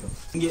ரூம்லேயே வச்சுருக்கோம்.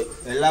 இங்கே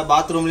எல்லா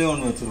பாத்ரூம்லேயும்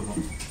ஒன்று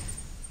வச்சுருக்கோம்.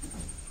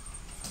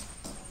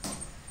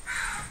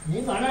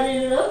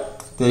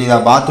 தெரியுதா,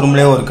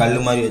 பாத்ரூம்லேயே ஒரு கல்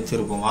மாதிரி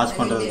வச்சுருக்கோம் வாஷ்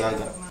பண்ணுறதுக்காக.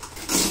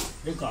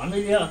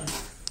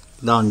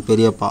 இதான்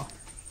பெரியப்பா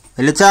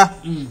வெளிச்சா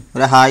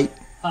ஒரு hi.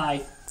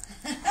 Hi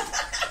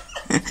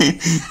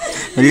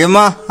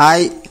வெளியம்மா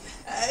hi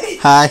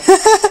hi.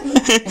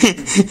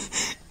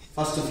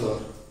 First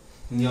floor.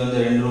 இங்கே வந்து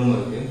 2 ரூம்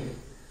இருக்குது,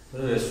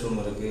 ஒரு ரெஸ்ட்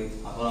ரூம் இருக்குது.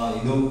 அப்புறம்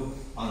இதுவும்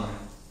வாங்க.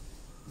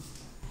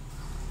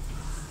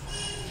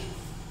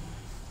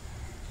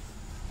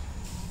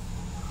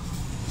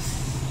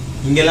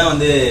 இங்கெல்லாம்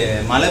வந்து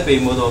மழை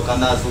பெய்யும் போது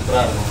உட்காந்தா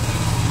சூப்பராக இருக்கும்.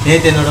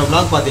 நேற்று என்னோடய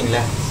வ்ளாக்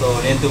பார்த்தீங்களே. ஸோ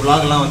நேற்று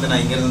வ்ளாக்லாம் வந்து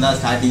நான் இங்கேருந்து தான்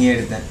ஸ்டார்டிங்கே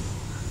எடுத்தேன்.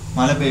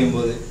 மழை பெய்யும்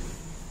போது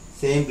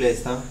சேம்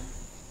பிளேஸ் தான்.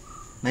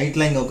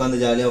 நைட்லாம் இங்கே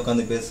உட்காந்து ஜாலியாக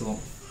உட்காந்து பேசுவோம்.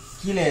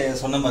 கீழே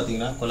சொன்னேன்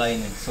பார்த்தீங்கன்னா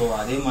குழாயின்னு. ஸோ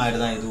அதே மாதிரி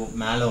தான் இதுவும்.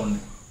 மேலே ஒன்று.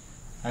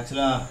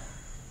 ஆக்சுவலாக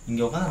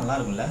இங்கே உட்காந்து நல்லா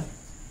இருக்கும்ல.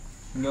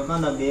 இங்கே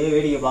உட்காந்து அப்படியே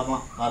வேடிக்கை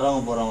பார்க்கலாம்.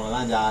 வரவங்க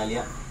போகிறவங்கலாம்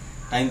ஜாலியாக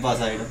டைம்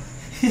பாஸ் ஆகிடும்.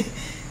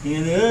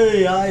 நீங்கள் வந்து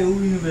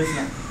ஊன்னு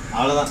பேசலாம்,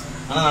 அவ்வளோதான்.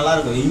 ஆனால்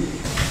நல்லாயிருக்கும்.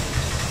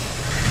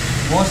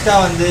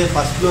 மோஸ்ட்டாக வந்து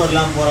ஃபஸ்ட்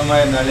ஃப்ளோர்லாம் போகிற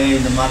மாதிரி இருந்தாலே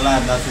இந்த மாதிரிலாம்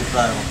இருந்தால்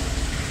சூப்பராக இருக்கும்.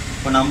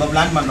 இப்போ நம்ம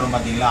பிளான் பண்ணுறோம்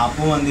பார்த்தீங்களா,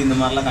 அப்பவும் வந்து இந்த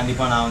மாதிரிலாம்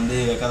கண்டிப்பாக நான் வந்து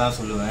வைக்க தான்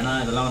சொல்லுவேன். ஏன்னா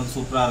இதெல்லாம் வந்து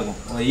சூப்பராக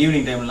இருக்கும். ஒரு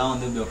ஈவினிங் டைம்லாம்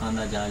வந்து இப்படி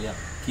உட்காந்தா ஜாலியாக,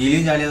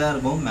 கீழேயும் ஜாலியாக தான்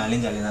இருக்கும்,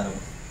 மேலேயும் ஜாலியாக தான்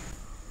இருக்கும்.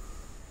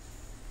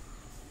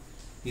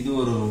 இது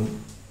ஒரு ரூம்.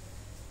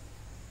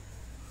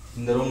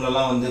 இந்த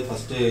ரூம்லலாம் வந்து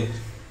ஃபஸ்ட்டு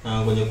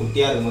கொஞ்சம்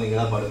குட்டியாக இருக்கும்போது இங்கே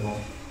தான்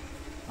படுக்கும்.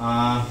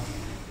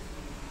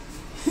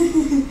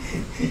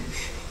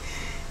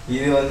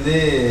 இது வந்து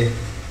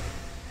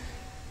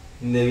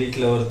இந்த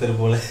வீட்டில் ஒருத்தர்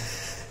போல.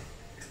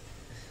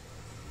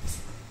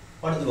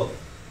 படுத்துக்கோ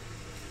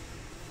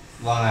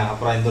வாங்க.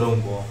 அப்புறம் இந்த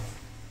ரூம் போவோம்.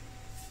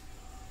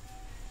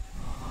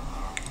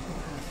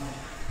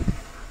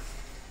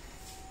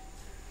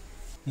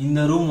 இந்த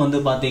ரூம் வந்து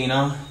பார்த்தீங்கன்னா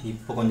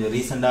இப்போ கொஞ்சம்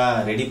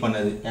ரீசெண்டாக ரெடி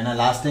பண்ணது. ஏன்னா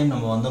லாஸ்ட் டைம்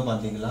நம்ம வந்தோம்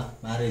பார்த்தீங்களா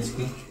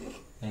மேரேஜ்க்கு,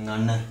 எங்கள்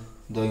அண்ணன்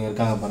இதோ இங்கே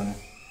இருக்காங்க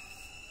பாருங்கள்.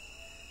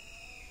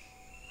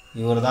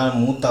 இவர்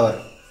தான் மூத்தவர்.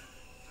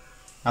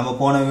 நம்ம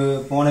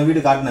போன வீடு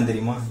காட்டினேன்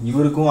தெரியுமா,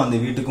 இவருக்கும் அந்த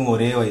வீட்டுக்கும்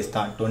ஒரே வயசு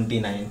தான்,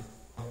 29.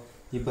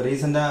 இப்போ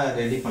ரீசெண்டாக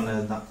ரெடி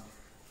பண்ணது தான்.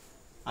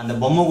 அந்த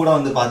பொம்மை கூட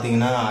வந்து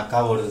பார்த்தீங்கன்னா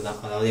அக்காவோடது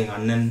தான், அதாவது எங்கள்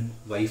அண்ணன்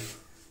ஒய்ஃப்.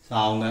 ஸோ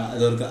அவங்க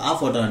அது ஒரு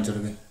ஃபோட்டோ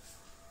அனுப்பிச்சிருக்கு.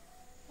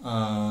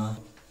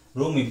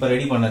 ரூம் இப்போ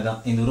ரெடி பண்ணது தான்.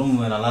 இந்த ரூம்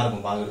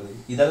நல்லாயிருக்கும் பார்க்குறது.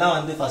 இதெல்லாம்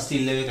வந்து ஃபஸ்ட்டு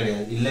இல்லவே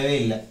கிடையாது, இல்லவே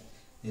இல்லை.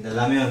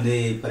 இதெல்லாமே வந்து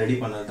இப்போ ரெடி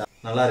பண்ணது தான்.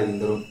 நல்லா இருக்குது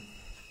இந்த ரூம்.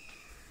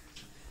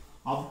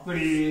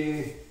 அப்படி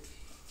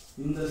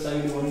இந்த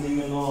சைடு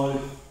வந்தீங்கன்னா ஒரு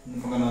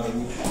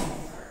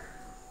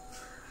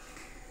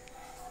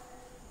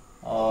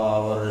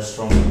ரெஸ்ட்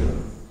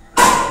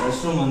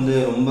ரூம் வந்து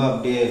ரொம்ப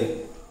அப்படியே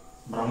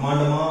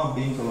பிரம்மாண்டமாக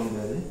அப்படின்னு சொல்ல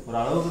முடியாது, ஒரு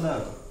அளவுக்கு தான்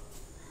இருக்கும்.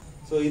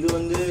 ஸோ இது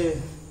வந்து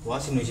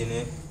வாஷிங் மிஷினு,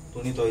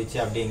 துணி துவைச்சி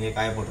அப்படியே எங்கேயே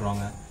காய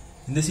போட்டுருவாங்க.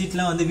 இந்த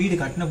சீட்லாம் வந்து வீடு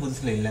கட்டின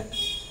புதுசில் இல்லை,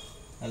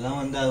 எல்லாம்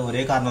வந்து அது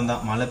ஒரே காரணம்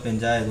தான், மழை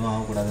பெஞ்சா எதுவும்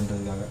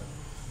ஆகக்கூடாதுன்றதுக்காக.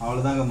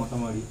 அவ்வளோதாங்க மொட்டை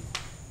மாடி.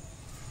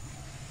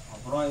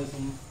 அப்புறம் இது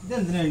சும்மா இது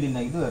எந்த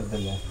வேண்டிய இது வருது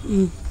இல்லை,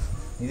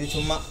 இது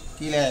சும்மா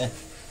கீழே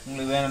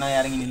உங்களுக்கு வேணும்னா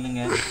இறங்கி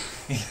நில்லுங்க.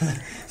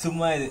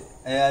 சும்மா இது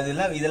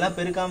அதெல்லாம் இதெல்லாம்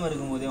பெருக்காமல்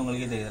இருக்கும்போதே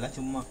உங்களுக்கே தெரியுதுல்ல,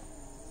 சும்மா.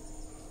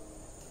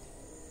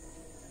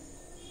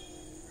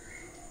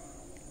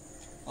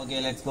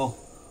 ஓகே லெட்ஸ் கோ,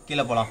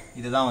 கீழே போகலாம்.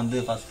 இதுதான் வந்து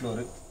ஃபர்ஸ்ட்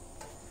ஃப்ளோரு.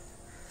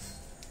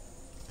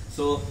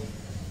 ஸோ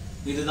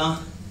இதுதான்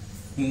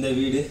இந்த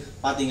வீடு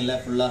பார்த்தீங்களா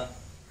ஃபுல்லாக.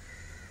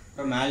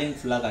 அப்புறம் மேலேயும்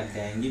ஃபுல்லாக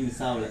காட்டேன், எங்கேயும்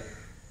மிஸ் ஆகலை.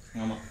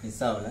 ஆமாம்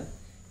மிஸ் ஆகலை.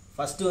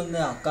 ஃபஸ்ட்டு வந்து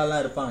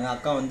அக்காலாம் இருப்பாங்க.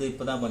 அக்கா வந்து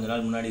இப்போ தான் கொஞ்ச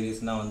நாள் முன்னாடி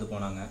ரீசெண்டாக வந்து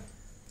போனாங்க.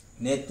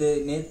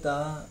 நேற்றா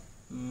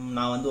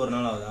நான் வந்து ஒரு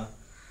நாள் ஆகுதா,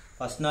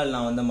 ஃபஸ்ட் நாள்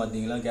நான் வந்தேன்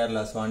பார்த்தீங்களா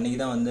கேரளா. ஸோ அன்றைக்கி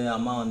தான் வந்து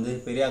அம்மா வந்து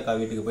பெரிய அக்கா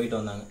வீட்டுக்கு போயிட்டு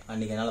வந்தாங்க.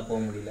 அன்றைக்கி என்னால் போக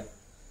முடியல.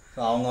 ஸோ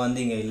அவங்க வந்து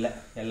இங்கே இல்லை.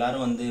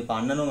 எல்லோரும் வந்து இப்போ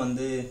அண்ணனும்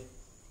வந்து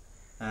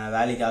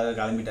வேலைக்காக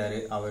கிளம்பிட்டார்.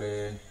 அவர்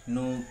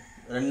இன்னும்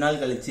 2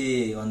 நாள் கழித்து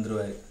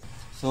வந்துடுவார்.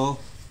 ஸோ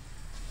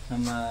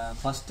நம்ம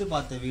ஃபஸ்ட்டு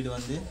பார்த்த வீடு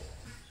வந்து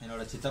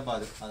என்னோடய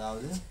சித்தப்பாது,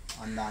 அதாவது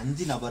அந்த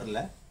 5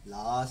 நபரில்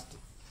லாஸ்ட்.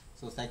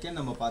 ஸோ செகண்ட்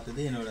நம்ம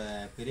பார்த்தது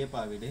என்னோடய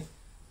பெரியப்பா வீடு,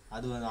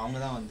 அது வந்து அவங்க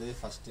தான் வந்து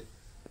ஃபஸ்ட்டு.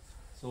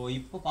 ஸோ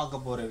இப்போ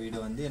பார்க்க போகிற வீடு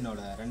வந்து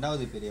என்னோடய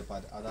 2வது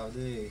பெரியப்பாது,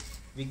 அதாவது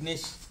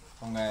விக்னேஷ்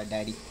அவங்க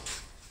டேடி.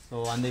 ஸோ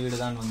அந்த வீடு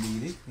தான் வந்து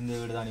இந்த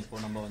வீடு தான்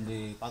இப்போது நம்ம வந்து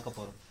பார்க்க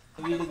போகிறோம்.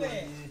 வீடுக்கு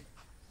வந்து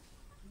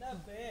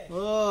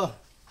ஓ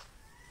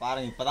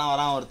பாருங்க, இப்போ தான்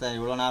வரான் ஒருத்தர்.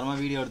 இவ்வளோ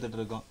நேரமாக வீடியோ எடுத்துகிட்டு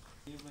இருக்கோம்.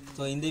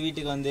 ஸோ இந்த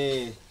வீட்டுக்கு வந்து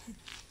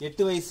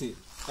 8 வயசு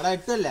கடா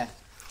 8 இல்லை.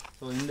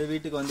 ஸோ இந்த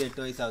வீட்டுக்கு வந்து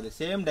 8 வயசு ஆகுது.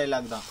 சேம்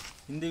டைலாக் தான்.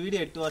 இந்த வீடு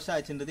 8 வருஷம்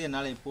ஆச்சுன்றது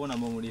என்னால் இப்போது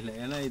நம்ப முடியல.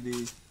 ஏன்னா இது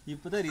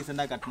இப்போ தான்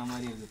ரீசெண்டாக கட்டின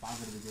மாதிரி இருக்குது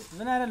பார்க்குறதுக்கு.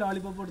 இந்த நேரம்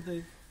லாலிபாப் போடுது.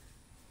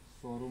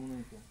 ஸோ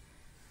ரூம்னு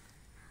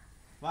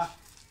வா.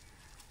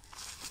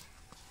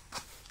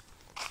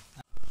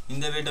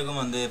 இந்த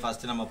வீட்டுக்கும் வந்து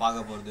ஃபஸ்ட்டு நம்ம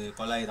பார்க்க போகிறது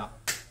கொலாய் தான்.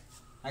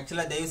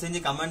 ஆக்சுவலாக தயவு செஞ்சு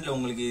கமெண்ட்டில்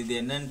உங்களுக்கு இது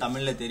என்னன்னு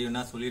தமிழில்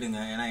தெரியும்னா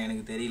சொல்லிவிடுங்க, ஏன்னா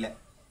எனக்கு தெரியல.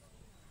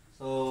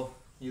 ஸோ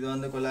இது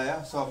வந்து கொலாயா.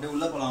 ஸோ அப்படியே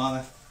உள்ளே போகலாம்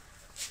வாங்க.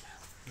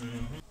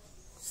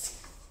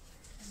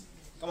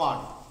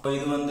 கமான். ஸோ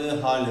இது வந்து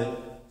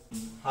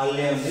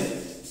ஹால்லே வந்து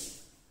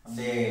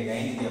அப்படியே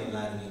டைனிங்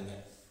டேபிள்லாம் இருக்குங்க.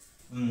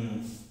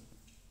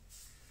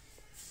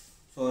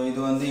 ஸோ இது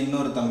வந்து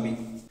இன்னொரு தம்பி.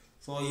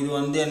 ஸோ இது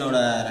வந்து என்னோட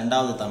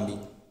 2வது தம்பி.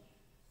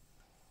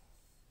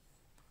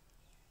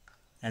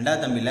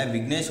 2வது தம்பியில்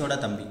விக்னேஷோட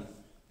தம்பி.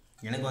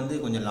 எனக்கு வந்து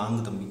கொஞ்சம்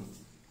லாங்கு தம்பி.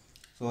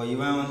 ஸோ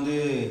இவன் வந்து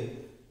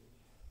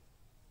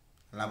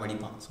நல்லா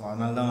படிப்பான். ஸோ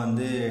அதனால தான்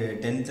வந்து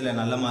 10th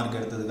நல்ல மார்க்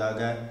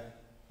எடுத்ததுக்காக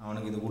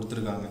அவனுக்கு இது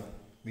கொடுத்துருக்காங்க.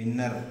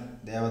 Winner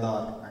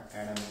தேவதார்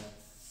academy.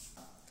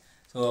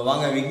 ஸோ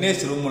வாங்க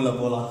விக்னேஷ் ரூம் உள்ள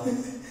போகலாம்.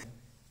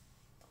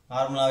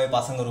 நார்மலாகவே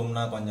பசங்க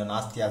ரூம்னா கொஞ்சம்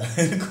நாஸ்தியாக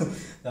தான் இருக்கும்.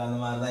 ஸோ அந்த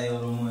மாதிரி தான்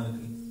இவன் ரூமும்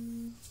இருக்குது.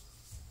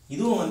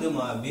 இதுவும் வந்து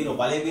பீரோ,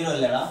 பழைய பீரோ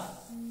இல்லைடா,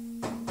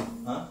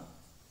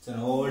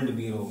 சரி ஓல்டு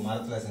பீரோ,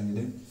 மரத்தில்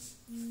செஞ்சது.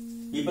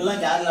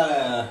 இப்போல்லாம்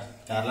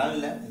கேரளாவில்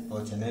இல்லை, இப்போ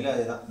சென்னையில்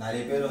அதுதான்.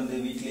 நிறைய பேர் வந்து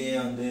வீட்லேயே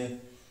வந்து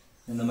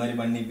இந்த மாதிரி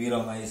பண்ணி பீரோ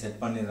மாதிரி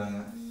செட் பண்ணிடுறாங்க.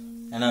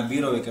 ஏன்னா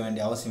பீரோ வைக்க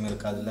வேண்டிய அவசியம்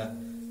இருக்காதுல்ல,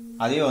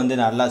 அதே வந்து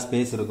நல்லா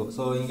ஸ்பேஸ் இருக்கும்.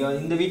 ஸோ இங்கே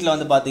இந்த வீட்டில்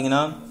வந்து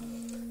பார்த்தீங்கன்னா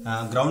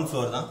கிரவுண்ட்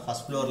ஃப்ளோர் தான்.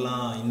 ஃபஸ்ட்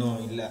ஃப்ளோர்லாம்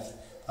இன்னும் இல்லை.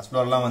 ஃபஸ்ட்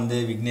ஃப்ளோர்லாம் வந்து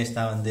விக்னேஷ்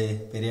தான் வந்து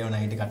பெரியவன்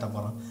ஆகிட்டு கட்ட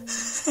போகிறான்.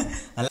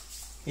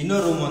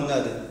 இன்னொரு ரூம் வந்து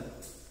அது.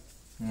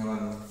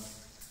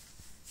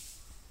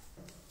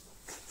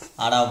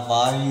 ஆடா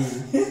பாவி,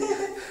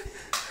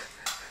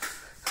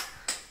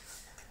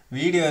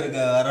 வீடியோ இருக்க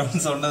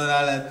வரணும்னு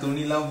சொன்னதுனால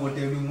துணிலாம்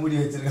போட்டு எப்படி மூடி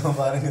வச்சிருக்கான்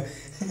பாருங்க.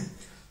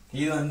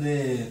 இது வந்து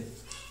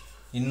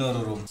இன்னொரு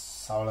ரூம்.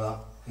 அவ்வளோதான்.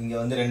 இங்கே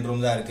வந்து 2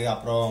 ரூம் தான் இருக்குது.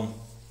 அப்புறம்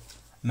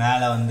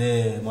மேலே வந்து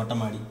மொட்டை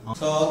மாடி.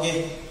 So okay,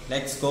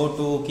 let's go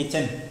to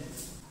kitchen.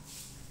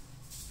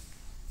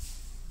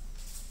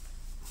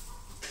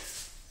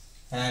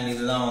 And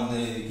இதுதான் வந்து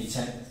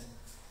கிச்சன்.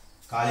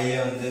 காலையிலே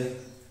வந்து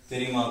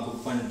பெரியம்மா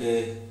குக் பண்ணிட்டு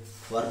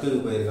ஒர்க்குக்கு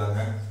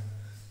போயிருக்காங்க.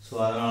 ஸோ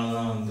அதனால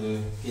தான் வந்து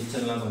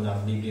கிச்சன்லாம் கொஞ்சம்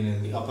அப்படி இப்படின்னு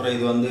இருக்குது. அப்புறம்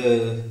இது வந்து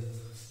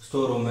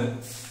ஸ்டோர் ரூமு.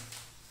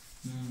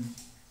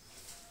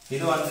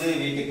 இது வந்து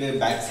வீட்டுக்கு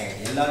பேக் சைடு.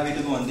 எல்லா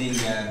வீட்டுக்கும் வந்து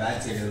இங்கே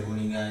பேக் சைடு இருக்கும்.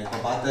 நீங்கள் இப்போ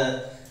பார்த்த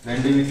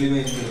 2 வீட்லேயுமே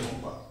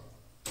இருக்குப்பா.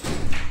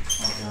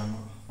 ஓகே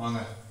ஆமாம்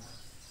வாங்க.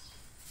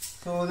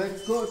 So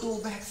let's go to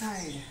back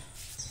side.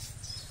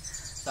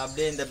 So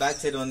அப்படியே இந்த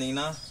பேக் சைடு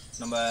வந்தீங்கன்னா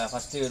நம்ம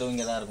ஃபஸ்ட்டு வீடும்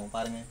இங்கே தான் இருக்கும்.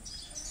 பாருங்கள்,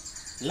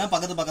 எல்லாம்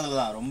பக்கத்தில்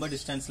தான், ரொம்ப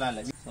டிஸ்டன்ஸ்லாம்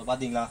இல்லை. ஸோ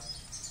பார்த்தீங்களா,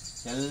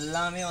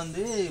 எல்லாமே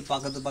வந்து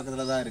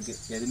பக்கத்தில் தான் இருக்குது.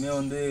 எதுவுமே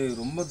வந்து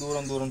ரொம்ப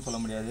தூரம்னு சொல்ல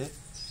முடியாது.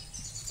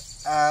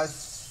 ஆஸ்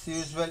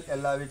யூஸ்வல்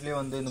எல்லா வீட்லேயும்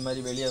வந்து இந்த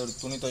மாதிரி வெளியே ஒரு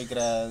துணி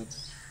துவைக்கிற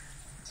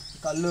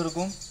கல்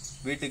இருக்கும்.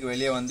 வீட்டுக்கு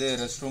வெளியே வந்து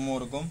ரெஸ்ட் ரூமும்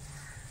இருக்கும்.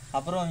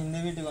 அப்புறம் இந்த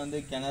வீட்டுக்கு வந்து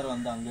கிணறு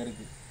வந்து அங்கே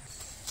இருக்குது.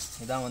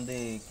 இதான் வந்து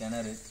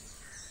கிணறு.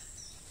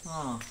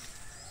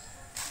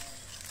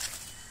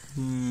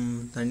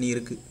 தண்ணி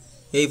இருக்குது.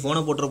 ஏய்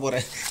ஃபோனை போட்டுற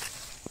போகிறேன்.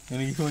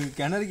 எனக்கு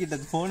கிணறு கிட்ட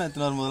ஃபோனை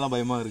எடுத்துன்னு வரும்போதெல்லாம்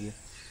பயமாக இருக்குது.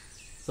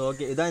 ஸோ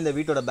ஓகே, இதான் இந்த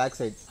வீட்டோட பேக்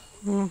சைட்.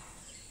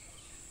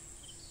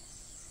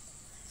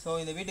 ஸோ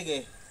இந்த வீட்டுக்கு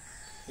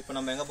இப்போ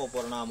நம்ம எங்கே போக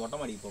போகிறோம்னா மொட்டை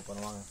மாடிக்கு போக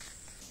போகிறோம். வாங்க.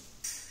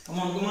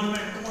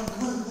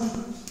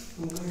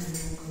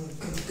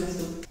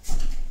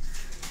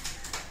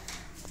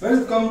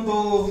 Welcome to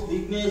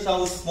Vignesh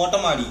house. மொட்டை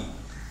மாடி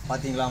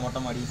பார்த்தீங்களா?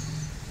 மொட்டை மாடி.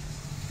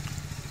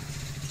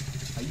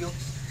 ஐயோ,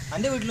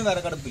 அந்த வீட்லையும்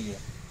வேறு கடுப்பு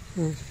இல்லையா?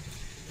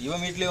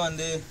 இவன் வீட்லேயும்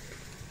வந்து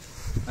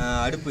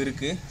அடுப்பு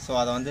இருக்குது. ஸோ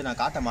அதை வந்து நான்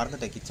காட்ட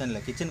மறந்துட்டேன்.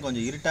 கிச்சன்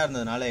கொஞ்சம் இருட்டாக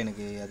இருந்ததுனால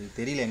எனக்கு அது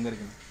தெரியல எங்கே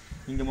இருக்குன்னு.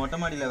 இங்கே மொட்டை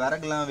மாடியில்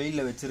விறகுலாம்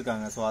வெயிலில்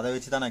வச்சுருக்காங்க. ஸோ அதை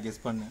வச்சு தான் நான்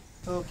கெஸ் பண்ணேன்.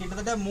 ஸோ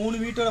கிட்டத்தட்ட 3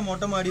 வீட்டோட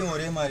மொட்டை மாடியும்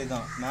ஒரே மாதிரி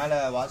தான். மேலே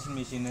வாஷிங்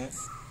மிஷினு,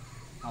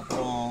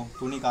 அப்புறம்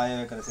துணி காய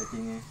வைக்கிற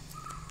செட்டிங்கு,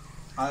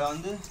 அதை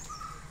வந்து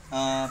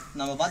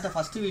நம்ம பார்த்த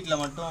ஃபஸ்ட்டு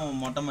வீட்டில் மட்டும்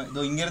மொட்டை மாடி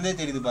இதோ இங்கேருந்தே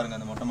தெரியுது பாருங்கள்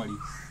அந்த மொட்டை மாடி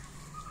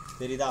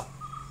தெரியுதா?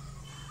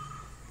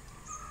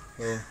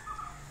 ஓ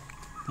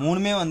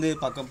மூணுமே வந்து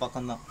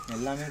பக்கம்தான்,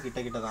 எல்லாமே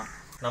கிட்ட தான்.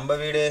 நம்ம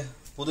வீடு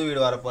புது வீடு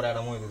வரப்போகிற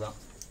இடமும் இதுதான்.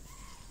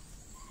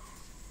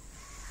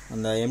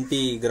 அந்த எம்டி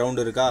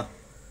கிரவுண்டு இருக்கா,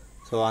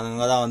 ஸோ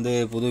அங்கே தான் வந்து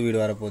புது வீடு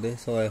வரப்போகுது.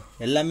 ஸோ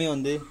எல்லாமே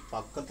வந்து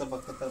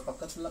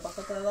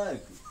பக்கத்தில் தான்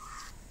இருக்குது.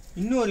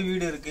 இன்னொரு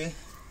வீடு இருக்குது,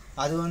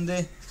 அது வந்து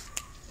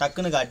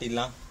டக்குன்னு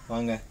காட்டிடலாம்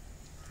வாங்க.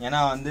 ஏன்னா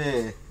வந்து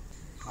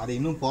அது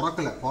இன்னும்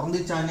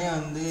பிறந்துச்சானே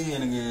வந்து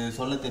எனக்கு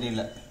சொல்ல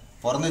தெரியல.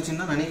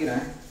 பிறந்துச்சுன்னு தான்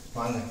நினைக்கிறேன்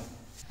வாங்க.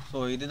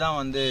 ஸோ இதுதான்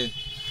வந்து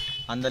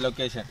அந்த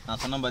லொக்கேஷன்.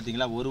 நான் சொன்னேன்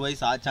பார்த்தீங்களா, ஒரு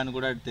வயசு ஆச்சான்னு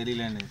கூட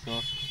தெரியலன்னு. ஸோ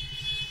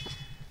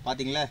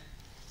பார்த்தீங்களா,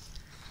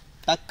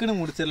 டக்குன்னு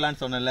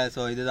முடிச்சிடலான்னு சொன்னேன்ல.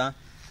 ஸோ இதுதான்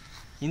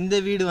இந்த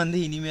வீடு வந்து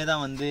இனிமே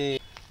தான் வந்து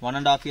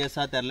 1.5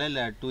 இயர்ஸாக தெரில,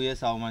 இல்லை 2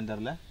 இயர்ஸ் ஆகுமான்னு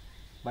தெரில.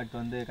 பட்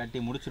வந்து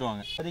கட்டி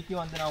முடிச்சிருவாங்க. இப்போதைக்கு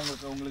வந்து நான்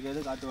உங்களுக்கு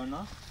எது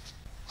காட்டுவேன்னா,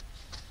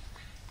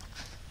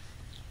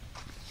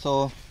 ஸோ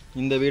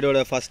இந்த வீடோட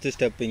ஃபஸ்ட்டு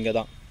ஸ்டெப் இங்கே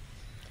தான்.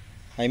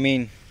 ஐ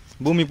மீன்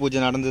பூமி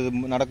பூஜை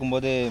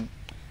நடக்கும்போது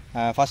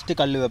ஃபஸ்ட்டு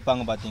கல்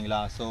வைப்பாங்க பார்த்தீங்களா.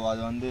 ஸோ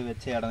அது வந்து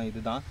வச்ச இடம் இது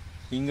தான்.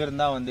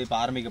 இங்கேருந்தான் வந்து இப்போ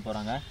ஆரம்பிக்க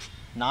போகிறாங்க.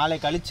 நாளை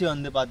கழித்து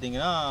வந்து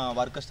பார்த்திங்கன்னா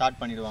ஒர்க்கை ஸ்டார்ட்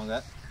பண்ணிடுவாங்க.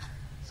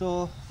 ஸோ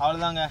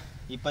அவ்வளோதாங்க.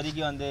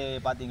 இப்போதைக்கு வந்து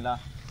பார்த்தீங்களா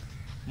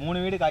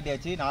 3 வீடு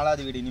காட்டியாச்சு,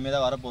 4வது வீடு இனிமேல்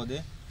தான் வரப்போகுது.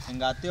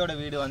 எங்கள் அத்தையோட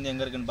வீடு வந்து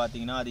எங்கே இருக்குதுன்னு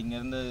பார்த்தீங்கன்னா, அது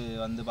இங்கேருந்து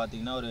வந்து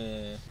பார்த்திங்கன்னா ஒரு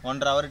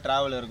 1.5 hour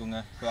ட்ராவல்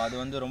இருக்குங்க. ஸோ அது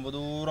வந்து ரொம்ப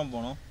தூரம்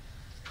போகணும்.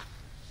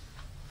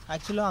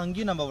 ஆக்சுவலாக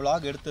அங்கேயும் நம்ம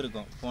vlog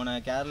எடுத்திருக்கோம். போன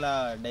கேரளா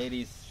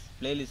டைரிஸ்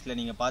பிளேலிஸ்ட்டில்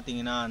நீங்கள்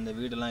பார்த்தீங்கன்னா அந்த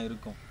வீடெல்லாம்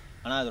இருக்கும்.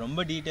 ஆனால் அது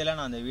ரொம்ப டீட்டெயிலாக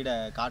நான் அந்த வீடை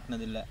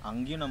காட்டினதில்லை.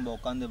 அங்கேயும் நம்ம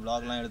உட்காந்து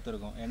vlogலாம்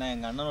எடுத்திருக்கோம். ஏன்னா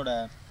எங்கள் அண்ணனோட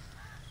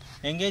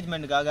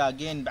என்கேஜ்மெண்ட்டுக்காக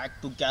அகெயின்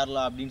பேக் டு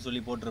கேரளா அப்படின்னு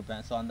சொல்லி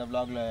போட்டிருப்பேன். ஸோ அந்த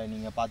vlogல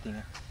நீங்கள்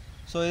பார்த்தீங்க.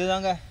 ஸோ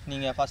இதுதாங்க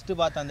நீங்கள் ஃபஸ்ட்டு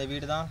பார்த்த அந்த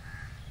வீடு தான்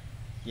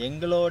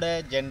எங்களோட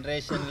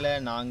ஜென்ரேஷனில்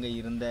நாங்கள்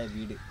இருந்த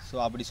வீடு. ஸோ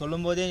அப்படி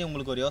சொல்லும்போதே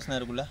உங்களுக்கு ஒரு யோசனை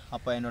இருக்குல்ல,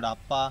 அப்போ என்னோடய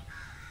அப்பா,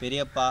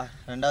 பெரியப்பா,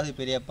 2வது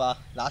பெரியப்பா,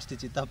 லாஸ்ட்டு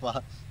சித்தப்பா,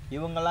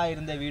 இவங்கெல்லாம்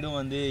இருந்த வீடும்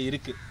வந்து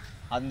இருக்குது.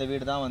 அந்த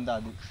வீடு தான் வந்து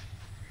அது.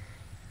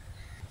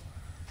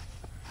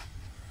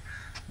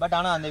 பட்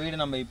ஆனால் அந்த வீடு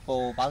நம்ம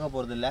இப்போது பார்க்க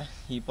போகிறது இல்லை.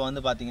 இப்போ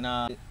வந்து பார்த்திங்கன்னா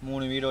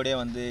 3 வீடோடய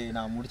வந்து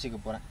நான் முடிச்சுக்க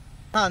போகிறேன்.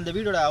 ஆனால் அந்த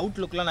வீடோட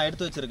அவுட்லுக்லாம் நான்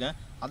எடுத்து வச்சுருக்கேன்.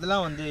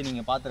 அதெல்லாம் வந்து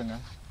நீங்கள் பார்த்துருங்க.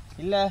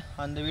 இல்லை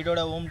அந்த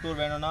வீடோட ஹோம்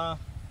டூர் வேணும்னா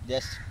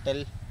ஜஸ்ட்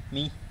டெல்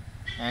மீ,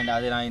 அண்ட்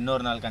அது நான்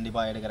இன்னொரு நாள்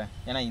கண்டிப்பாக எடுக்கிறேன்.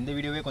 ஏன்னா இந்த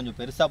வீடியோவே கொஞ்சம்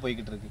பெருசாக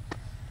போய்கிட்டு இருக்கு.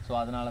 ஸோ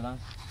அதனால தான்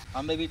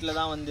அந்த வீட்டில்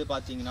தான் வந்து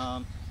பார்த்திங்கன்னா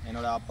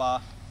என்னோடய அப்பா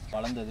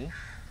வளர்ந்தது.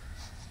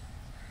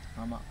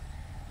 ஆமாம்,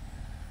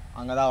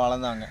 அங்கே தான்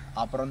வளர்ந்தாங்க.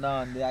 அப்புறம் தான்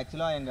வந்து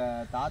ஆக்சுவலாக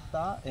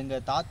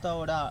எங்கள்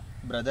தாத்தாவோட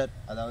பிரதர்,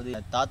 அதாவது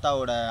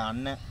தாத்தாவோட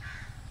அண்ணன்,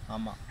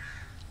 ஆமாம்,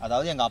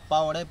 அதாவது எங்கள்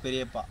அப்பாவோட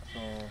பெரியப்பா.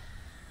 ஸோ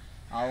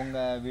அவங்க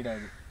வீடு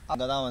அது.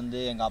 அங்கே தான்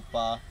வந்து எங்கள்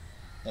அப்பா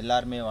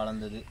எல்லாருமே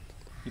வளர்ந்தது.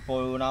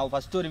 இப்போது நான்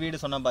ஃபஸ்ட்டு ஒரு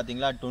வீடு சொன்னேன்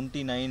பார்த்தீங்களா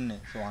 29.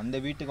 ஸோ அந்த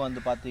வீட்டுக்கு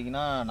வந்து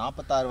பார்த்திங்கன்னா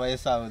 46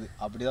 வயசு ஆகுது,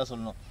 அப்படி தான்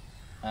சொல்லணும்.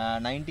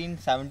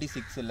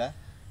 1976 இல்லை,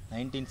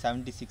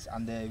 1976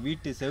 அந்த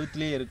வீட்டு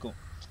செவுத்துலேயே இருக்கும்.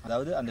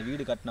 அதாவது அந்த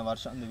வீடு கட்டின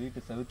வருஷம் அந்த வீட்டு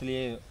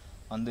செவுத்துலேயே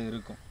வந்து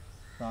இருக்கும்.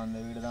 ஸோ அந்த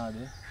வீடு தான்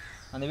அது.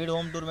 அந்த வீடு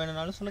ஹோம் டூர்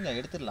வேணும்னாலும் சொல்லுங்கள்,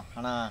 எடுத்துடலாம்.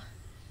 ஆனால்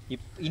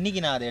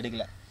இன்றைக்கி நான் அதை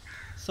எடுக்கலை.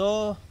 ஸோ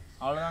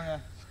அவ்வளோதாங்க,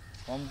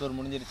 ஹோம் டூர்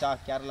முடிஞ்சிருச்சா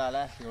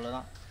கேரளாவில். இவ்வளோ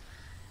தான்.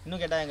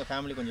 இன்னும் கேட்டால் எங்கள்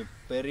ஃபேமிலி கொஞ்சம்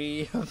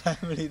பெரிய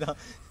ஃபேமிலி தான்.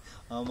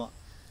 ஆமாம்.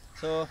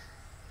 So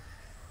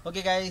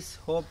okay guys,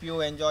 hope you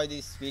enjoy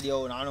this video.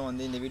 நானும்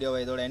வந்து இந்த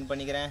வீடியோவை இதோட எண்ட்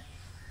பண்ணிக்கிறேன்.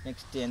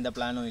 நெக்ஸ்ட் எந்த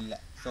பிளானும் இல்லை.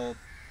 So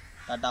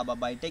Tata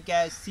bye, take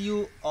care, see you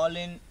all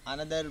in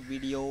another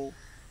video.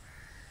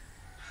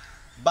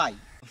 Bye.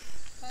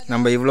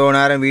 நம்ம இவ்வளோ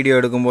நேரம் வீடியோ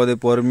எடுக்கும்போது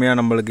பொறுமையாக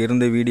நம்மளுக்கு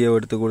இருந்து வீடியோ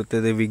எடுத்து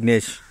கொடுத்தது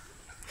விக்னேஷ்.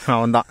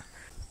 அவன் தான்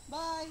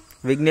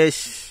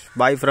விக்னேஷ்.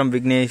 Bye from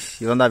Vignesh.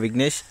 இவன் தான்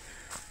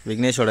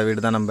விக்னேஷோட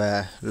வீடு தான் நம்ம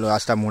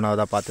லாஸ்ட்டாக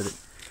 3ஆவதாக பார்த்தது.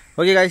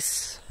 ஓகே கைஸ்,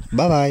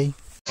 பாய்.